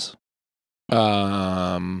one was?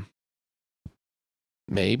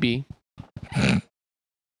 Maybe.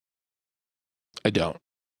 I don't.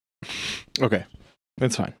 Okay.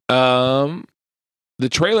 It's fine. The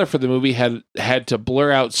trailer for the movie had to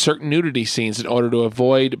blur out certain nudity scenes in order to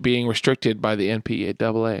avoid being restricted by the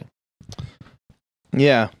NPAA.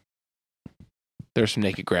 Yeah. There's some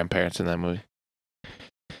naked grandparents in that movie.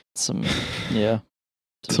 Some, yeah.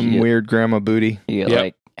 Some you get, weird grandma booty. You get Yep.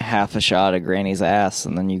 like half a shot of Granny's ass,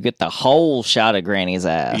 and then you get the whole shot of Granny's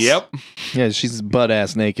ass. Yep. Yeah, she's butt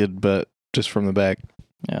ass naked, but just from the back.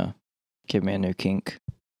 Yeah. Give me a new kink.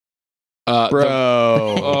 Bro.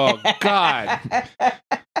 Oh, God. I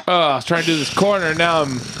was trying to do this corner. Now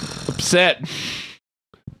I'm upset.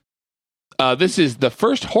 This is the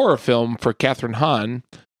first horror film for Catherine Hahn,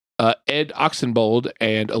 Ed Oxenbould,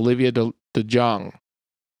 and Olivia de Jong.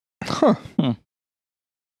 Huh.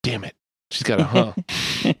 Damn it. She's got a huh.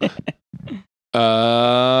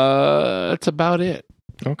 That's about it.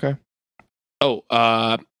 Okay. Oh,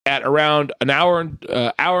 at around an hour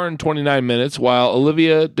and 29 minutes, while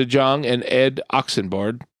Olivia de Jong and Ed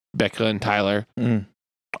Oxenbould, Becca and Tyler,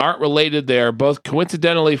 aren't related, they are both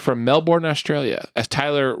coincidentally from Melbourne, Australia. As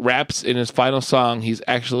Tyler raps in his final song, he's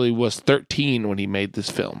actually was 13 when he made this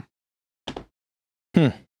film.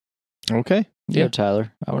 Okay. Yeah,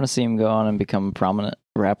 Tyler. I want to see him go on and become a prominent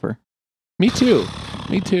rapper. Me too.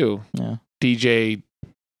 Yeah. DJ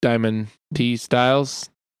Diamond T Styles.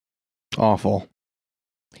 Awful.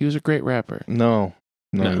 He was a great rapper. No,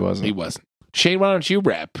 he wasn't. He wasn't. Shane, why don't you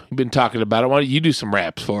rap? You've been talking about it. Why don't you do some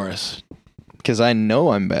raps for us? Because I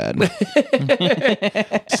know I'm bad.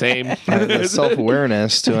 Same. I have the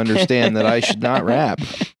self-awareness to understand that I should not rap.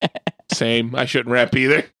 Same. I shouldn't rap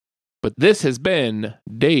either. But this has been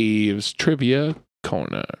Dave's Trivia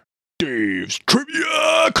Corner. Dave's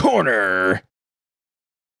Trivia Corner.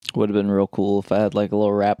 Would have been real cool if I had like a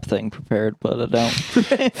little rap thing prepared, but I don't.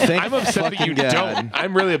 I'm upset that you fucking God. don't.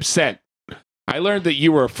 I'm really upset. I learned that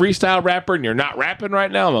you were a freestyle rapper and you're not rapping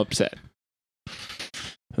right now. I'm upset.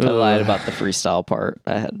 I lied about the freestyle part.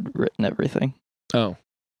 I had written everything. Oh.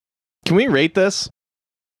 Can we rate this?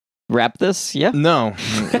 Rap this? Yeah. No.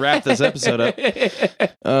 Wrap this episode up.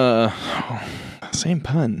 Same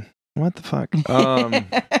pun. What the fuck?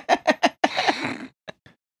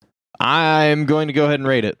 I'm going to go ahead and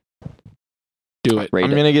rate it. Do it. Rate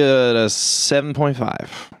I'm it. going to give it a 7.5.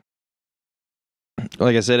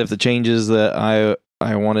 Like I said, if the changes that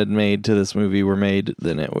I wanted made to this movie were made,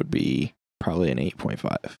 then it would be probably an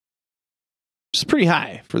 8.5. Which is pretty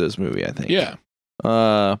high for this movie, I think. Yeah.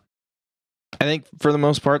 I think for the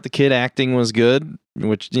most part, the kid acting was good,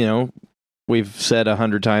 which, you know, we've said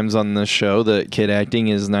 100 times on this show that kid acting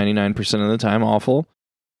is 99% of the time awful.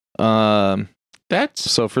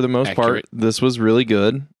 That's So for the most accurate. part, this was really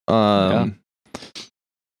good. All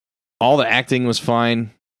the acting was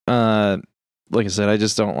fine. Like I said, I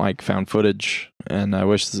just don't like found footage, and I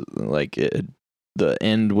wish the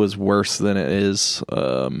end was worse than it is.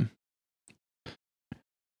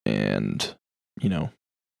 And you know,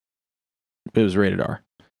 it was rated R,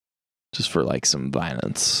 just for like some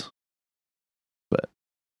violence, but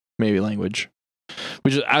maybe language.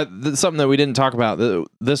 Which is something that we didn't talk about.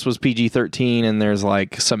 This was PG-13, and there's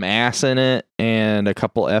like some ass in it, and a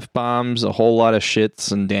couple F-bombs, a whole lot of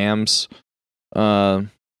shits and dams. So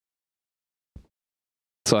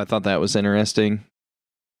I thought that was interesting.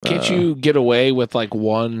 Can't you get away with like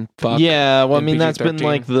one fuck? Yeah, well, I in mean that's been PG-13?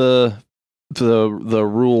 like the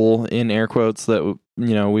rule in air quotes that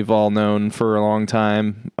we've all known for a long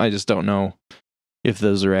time. I just don't know if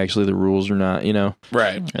those are actually the rules or not.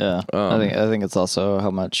 Right. Yeah. I think it's also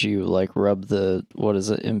how much you like rub the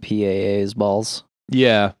MPAA's balls.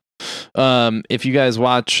 Yeah. If you guys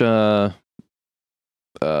watch Movies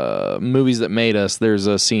That Made Us, there's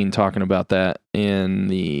a scene talking about that in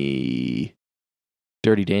the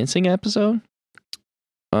Dirty Dancing episode.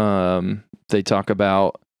 They talk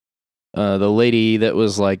about the lady that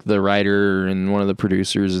was like the writer and one of the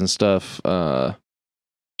producers and stuff.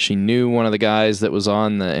 She knew one of the guys that was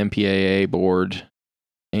on the MPAA board,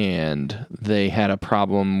 and they had a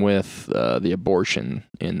problem with the abortion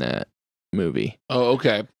in that movie. Oh,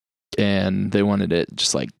 okay. And they wanted it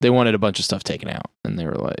they wanted a bunch of stuff taken out. And they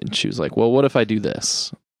were like, and she was like, well, what if I do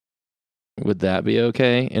this? Would that be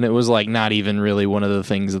okay? And it was like not even really one of the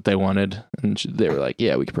things that they wanted. And they were like,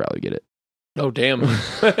 yeah, we could probably get it. Oh, damn.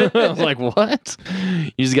 I was like, what?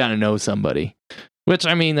 You just got to know somebody. Which,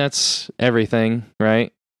 I mean, that's everything,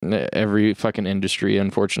 right? Every fucking industry,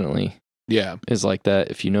 unfortunately, Yeah, is like that.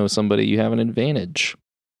 If you know somebody, you have an advantage.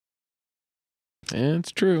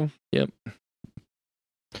 it's true.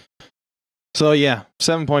 So, yeah,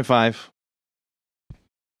 7.5.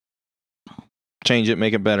 Change it,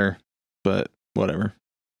 make it better. But whatever.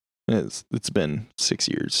 It's been 6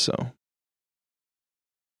 years, so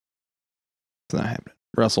it's not happening.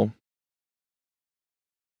 Russell.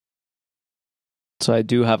 So I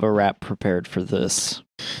do have a rap prepared for this.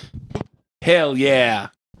 Hell yeah.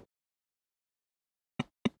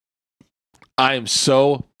 I am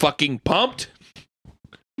so fucking pumped.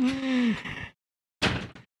 All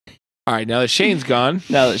All right, now that Shane's gone,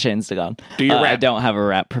 Now that Shane's gone, do your I rap. don't have a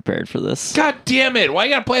rap prepared for this. God damn it! Why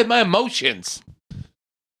you gotta play with my emotions? I'm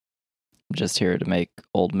just here to make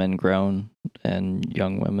old men groan and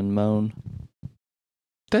young women moan.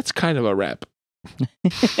 That's kind of a rap.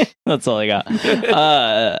 That's all I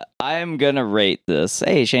got. I'm gonna rate this.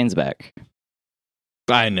 Hey, Shane's back.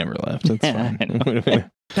 I never left. It's I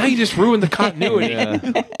fine. Now you just ruined the continuity.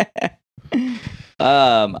 Yeah.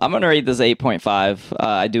 I'm gonna rate this 8.5.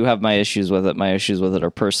 I do have my issues with it. My issues with it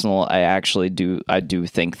are personal. I do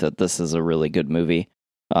think that this is a really good movie.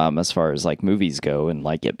 As far as like movies go, and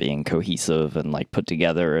like it being cohesive and like put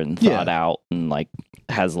together and thought out and like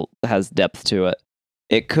has depth to it.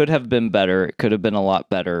 It could have been better. It could have been a lot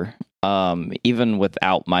better. Even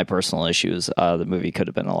without my personal issues, the movie could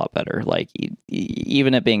have been a lot better. Like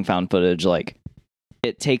even it being found footage, like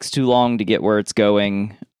it takes too long to get where it's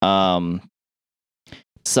going.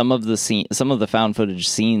 Some of the found footage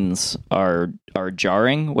scenes are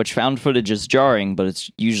jarring, which found footage is jarring, but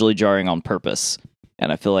it's usually jarring on purpose.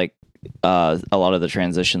 And I feel like a lot of the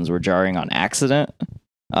transitions were jarring on accident,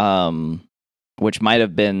 which might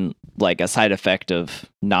have been like a side effect of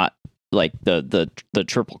not like the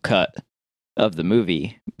triple cut of the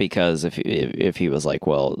movie. Because if he was like,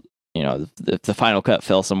 well, you know, if the final cut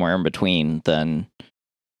fell somewhere in between, then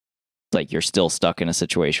like you're still stuck in a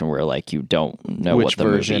situation where like you don't know Which what the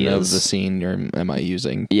version movie of is. the scene am I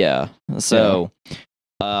using? Yeah. So,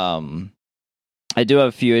 I do have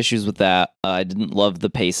a few issues with that. I didn't love the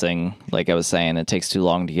pacing. Like I was saying, it takes too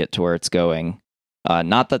long to get to where it's going.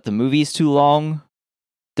 Not that the movie's too long.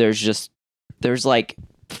 There's like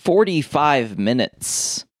 45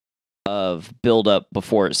 minutes of build up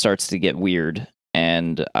before it starts to get weird.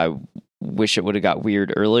 And I wish it would have got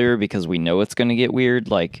weird earlier because we know it's going to get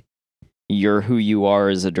weird. Like, you're who you are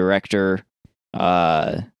as a director.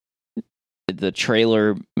 The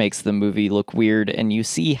trailer makes the movie look weird, and you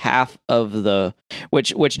see half of the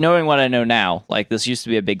which knowing what I know now, like this used to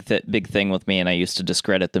be a big thing with me, and I used to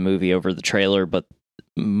discredit the movie over the trailer. But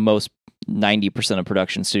most 90% of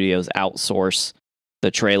production studios outsource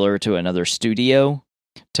the trailer to another studio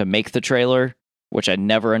to make the trailer, which I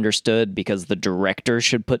never understood because the director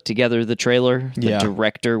should put together the trailer. The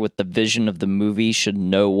director with the vision of the movie should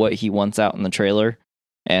know what he wants out in the trailer.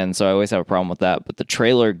 And so I always have a problem with that. But the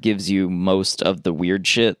trailer gives you most of the weird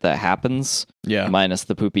shit that happens, minus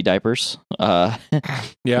the poopy diapers.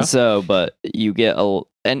 Yeah. So, but you get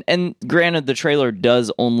and granted, the trailer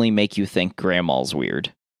does only make you think grandma's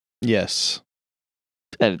weird. Yes.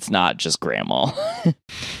 And it's not just grandma.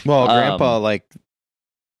 Well, grandpa like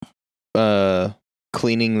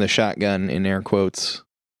cleaning the shotgun in air quotes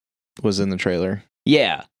was in the trailer.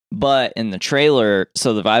 Yeah. But in the trailer,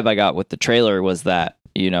 so the vibe I got with the trailer was that,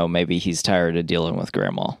 you know, maybe he's tired of dealing with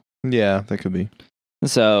grandma. Yeah, that could be.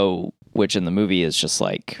 So, which in the movie is just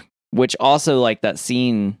like, which also like that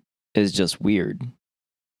scene is just weird.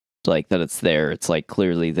 Like that it's there. It's like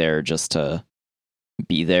clearly there just to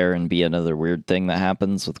be there and be another weird thing that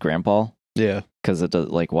happens with grandpa. Yeah. Because it does,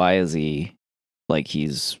 like, why is he like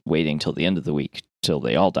he's waiting till the end of the week till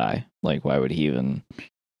they all die? Like, why would he even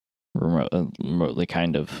remotely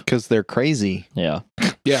kind of? Because they're crazy. Yeah.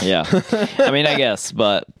 Yeah. Yeah. I mean, I guess,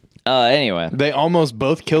 but anyway. They almost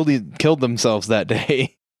both killed themselves that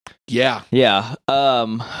day. Yeah. Yeah.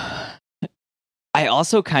 I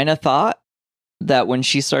also kind of thought that when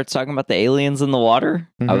she starts talking about the aliens in the water,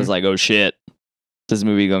 I was like, oh shit, this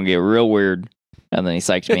movie gonna get real weird. And then he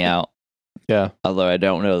psyched me out. Yeah. Although I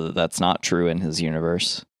don't know that that's not true in his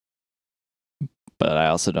universe. But I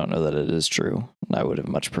also don't know that it is true. I would have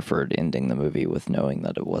much preferred ending the movie with knowing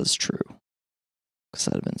that it was true. Because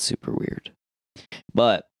that would have been super weird.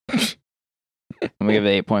 But I'm going to give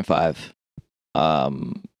it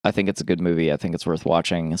 8.5. I think it's a good movie. I think it's worth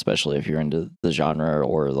watching, especially if you're into the genre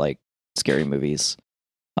or like scary movies.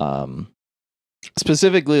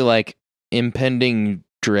 Specifically like impending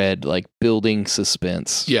dread, like building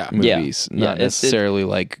suspense movies. Not necessarily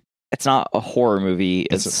like... It's not a horror movie.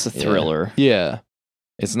 It's a thriller. Yeah.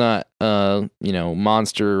 It's not,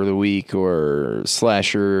 Monster of the Week or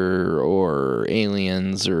Slasher or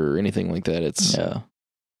Aliens or anything like that.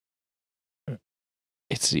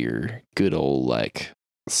 It's your good old, like,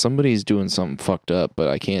 somebody's doing something fucked up, but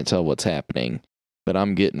I can't tell what's happening. But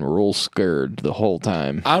I'm getting real scared the whole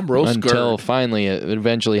time. I'm real scared. Until finally it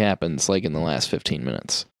eventually happens, like in the last 15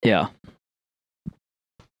 minutes. Yeah.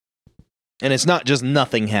 And it's not just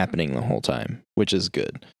nothing happening the whole time, which is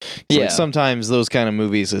good. Yeah. Like sometimes those kind of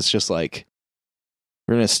movies, it's just like,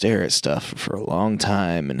 we're going to stare at stuff for a long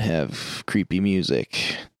time and have creepy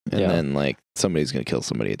music. And then, like, somebody's going to kill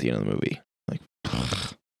somebody at the end of the movie. Like,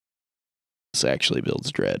 this actually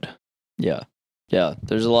builds dread. Yeah. Yeah.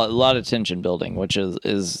 There's a lot of tension building, which is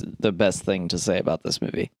the best thing to say about this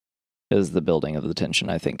movie. Is the building of the tension,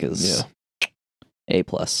 I think, is A+.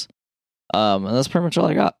 And that's pretty much all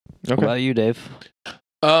I got. What about you, Dave?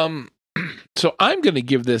 So I'm going to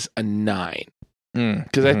give this a 9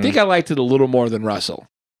 because I Mhm. think I liked it a little more than Russell.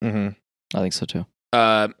 Mhm. I think so too.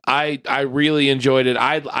 I really enjoyed it.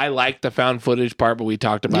 I liked the found footage part, but we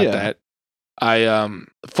talked about Yeah. that.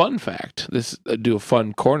 Fun fact, this do a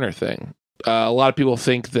fun corner thing. A lot of people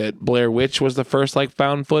think that Blair Witch was the first like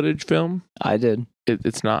found footage film. I did.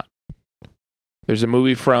 It's not. There's a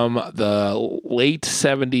movie from the late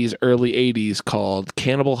 70s, early 80s called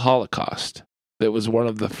Cannibal Holocaust that was one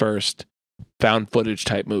of the first found footage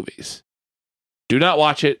type movies. Do not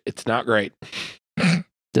watch it. It's not great.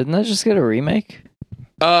 Didn't that just get a remake?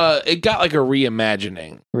 It got like a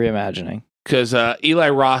reimagining Reimagining. because Eli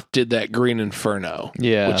Roth did that Green Inferno,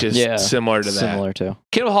 Yeah. which is Yeah. similar to that. Similar to.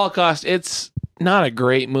 Cannibal Holocaust, it's not a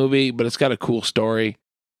great movie, but it's got a cool story.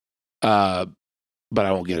 But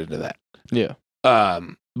I won't get into that. Yeah.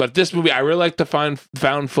 But this movie, I really like the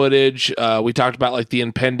found footage. We talked about like the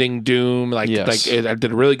impending doom. I did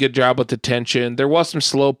a really good job with the tension. There was some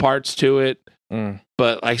slow parts to it,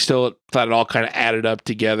 but I still thought it all kind of added up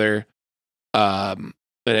together. And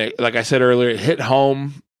like I said earlier, it hit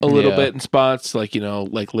home a little bit in spots, like, you know,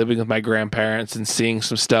 like living with my grandparents and seeing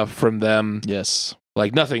some stuff from them. Yes.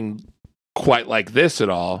 Like nothing quite like this at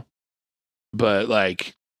all, but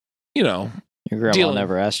like, you know, Your grandma Dealing.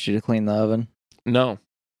 never asked you to clean the oven. no.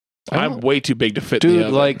 I I'm don't- way too big to fit in the Dude,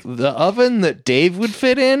 oven. like the oven that Dave would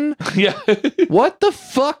fit in? yeah. What the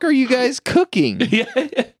fuck are you guys cooking? Yeah,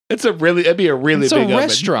 it'd be a really It's big a oven.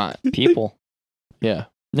 restaurant. People. Yeah.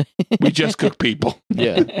 We just cook people.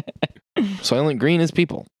 Yeah. Soylent Green is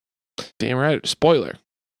people. Damn right. Spoiler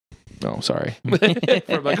Oh, sorry. from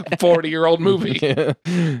like a 40-year-old movie. Yeah.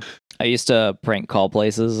 I used to prank call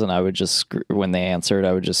places, and I would just when they answered,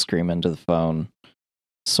 I would just scream into the phone,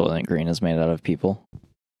 "Soylent Green is made out of people."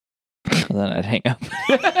 And then I'd hang up.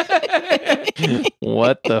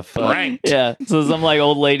 What the fuck? Pranked. Yeah. So some like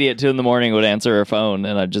old lady at 2 a.m. would answer her phone,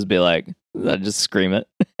 and I'd just be like, I'd just scream it.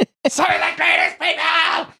 Soylent Green is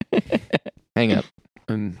people. Hang up.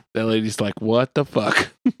 And that lady's like, "What the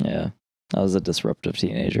fuck?" Yeah. I was a disruptive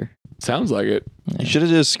teenager. Sounds like it. You should have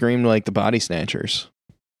just screamed like the Body Snatchers.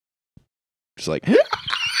 Just like,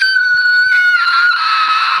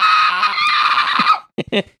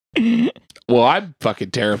 Well, I'm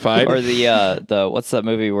fucking terrified. Or the what's that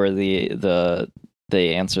movie where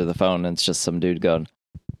they answer the phone and it's just some dude going,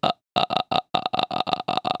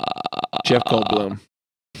 Jeff Goldblum.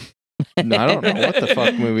 no, I don't know what the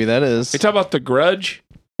fuck movie that is. You talk about The Grudge?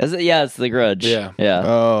 Is it? Yeah, it's The Grudge. Yeah. Yeah.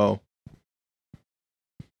 Oh,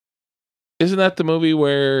 Isn't that the movie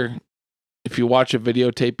where if you watch a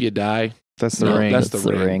videotape, you die? that's the No, ring. that's That's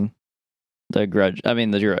The The Ring. Ring. The Grudge. I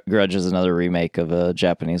mean, the Grudge is another remake of a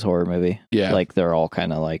Japanese horror movie. Yeah. Like they're all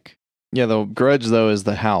kind of like, Yeah, the Grudge though is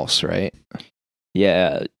the house, right?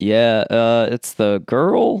 yeah. It's the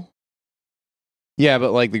girl. Yeah,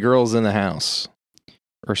 but like the girl's in the house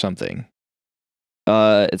or something.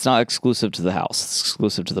 It's not exclusive to the house. It's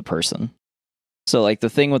exclusive to the person. So like the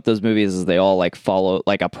thing with those movies is they all like follow,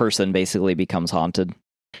 like a person basically becomes haunted,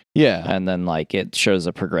 Yeah, and then like it shows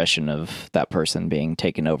a progression of that person being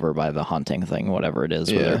taken over by the haunting thing, whatever it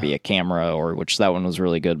is, whether Yeah. it be a camera or, which that one was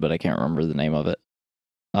really good, but I can't remember the name of it.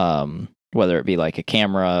 Whether it be like a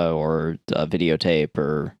camera or a videotape,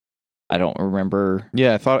 or I don't remember.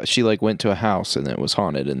 yeah. I thought she like went to a house and it was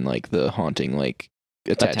haunted, and like the haunting like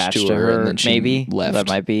attached to her, and then she maybe left that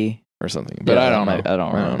might be. or something. But Yeah, I don't know. I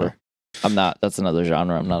don't remember. know. I'm not. That's another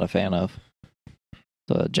genre I'm not a fan of.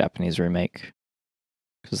 The Japanese remake,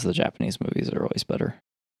 because the Japanese movies are always better.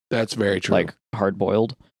 That's very true. Like Hard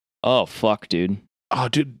Boiled. Oh fuck, dude. oh,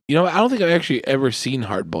 dude, you know, I don't think I've actually ever seen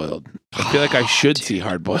Hard Boiled. I feel like I should see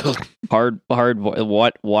Hard Boiled.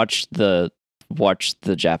 Watch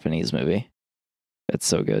the Japanese movie. It's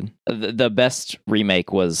so good. The best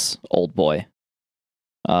remake was Old Boy.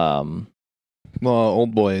 Well,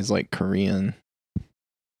 Old Boy is like Korean. I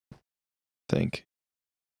think.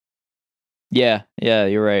 Yeah,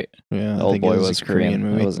 you're right. Yeah, I Old think Boy it was a Korean.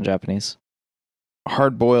 movie. It wasn't Japanese.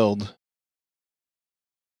 Hard boiled.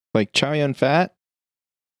 Like Chow Yun Fat.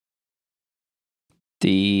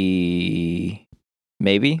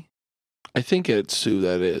 Maybe. I think it's who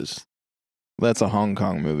that is. That's a Hong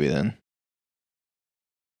Kong movie then.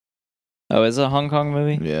 Oh, is it a Hong Kong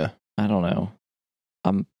movie? Yeah. I don't know.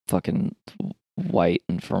 I'm fucking white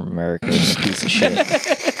and from America. Piece of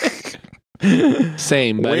shit.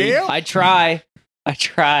 Same, buddy. Well- I try.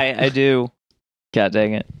 I do. God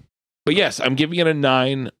dang it. But yes, I'm giving it a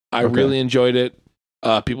 9. I Okay. really enjoyed it.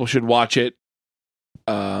 People should watch it.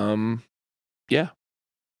 Yeah.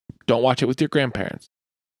 Don't watch it with your grandparents.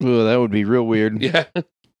 Ooh, that would be real weird. Yeah.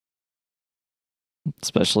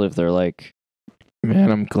 Especially if they're like,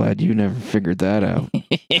 Man, I'm glad you never figured that out.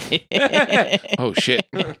 Oh shit.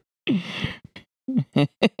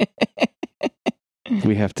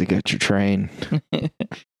 We have to get your train.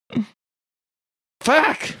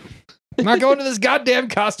 Fuck! I'm not going to this goddamn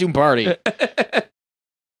costume party.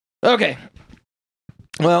 Okay.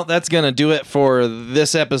 Well, that's going to do it for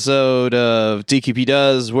this episode of DQP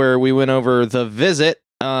Does, where we went over The Visit.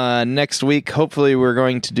 Next week, hopefully, we're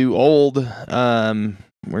going to do Old.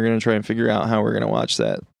 We're going to try and figure out how we're going to watch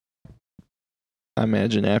that. I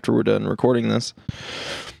imagine after we're done recording this.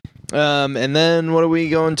 And then what are we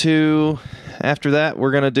going to after that?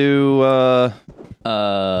 We're going to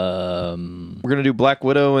do Black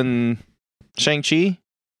Widow and Shang-Chi.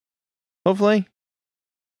 Hopefully.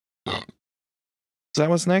 Is that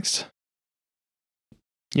what's next?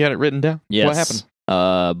 You had it written down? yes. What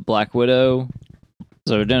happened? Black Widow.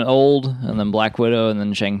 So we're doing Old, and then Black Widow, and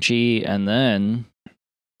then Shang-Chi, and then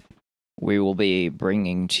we will be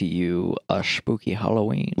bringing to you a spooky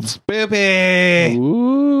Halloween. Spoopy!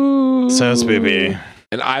 Ooh. So spoopy.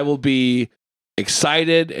 And I will be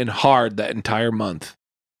excited and hard that entire month.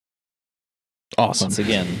 Awesome. Once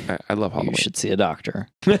again, I love you Halloween. should see a doctor.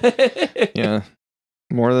 Yeah.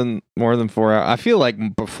 More than 4 hours. I feel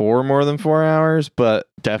like before more than 4 hours, but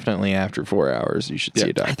definitely after 4 hours, you should see a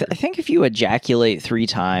I, doctor. I think if you ejaculate 3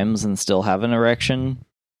 times and still have an erection,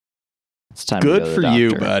 it's time Good to go to for the you,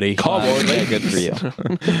 doctor. buddy. Call more Yeah, ladies. good for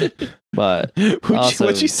you. But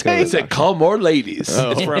What'd you go say? I to said, call more ladies.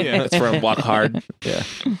 Oh, it's from, yeah. it's from Walk Hard. Yeah.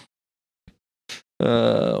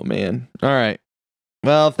 Oh, man. All right.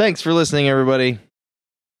 Well, thanks for listening, everybody.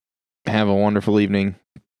 Have a wonderful evening,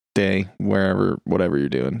 day, wherever, whatever you're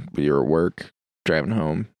doing. Whether you're at work, driving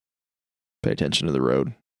home. Pay attention to the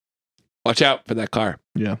road. Watch out for that car.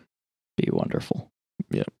 Yeah. be wonderful.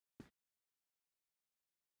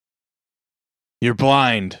 You're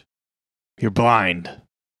blind. You're blind.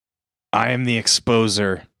 I am the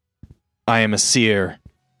exposer. I am a seer.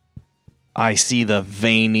 I see the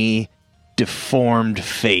veiny, deformed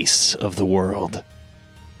face of the world.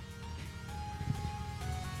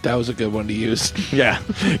 That was a good one to use. Yeah,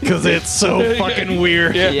 because it's so fucking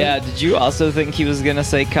weird. Yeah. Did you also think he was gonna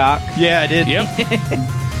say cock? Yeah, I did.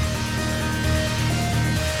 Yep.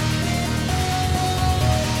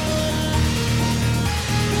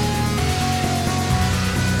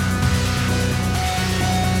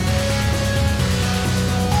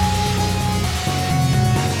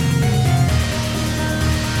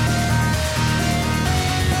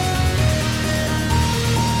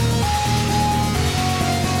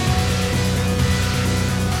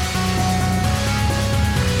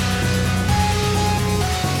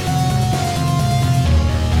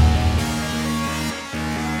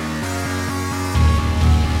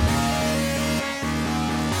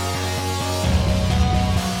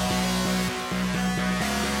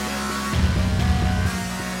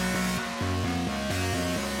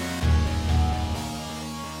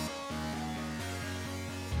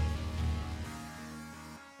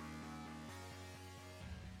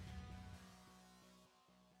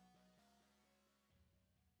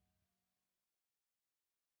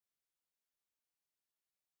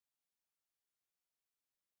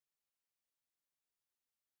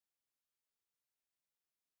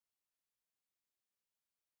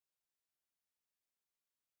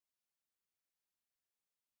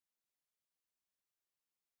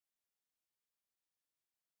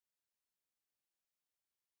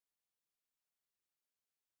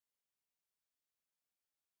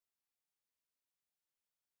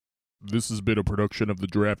 This has been a production of the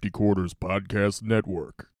Drafty Quarters Podcast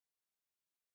Network.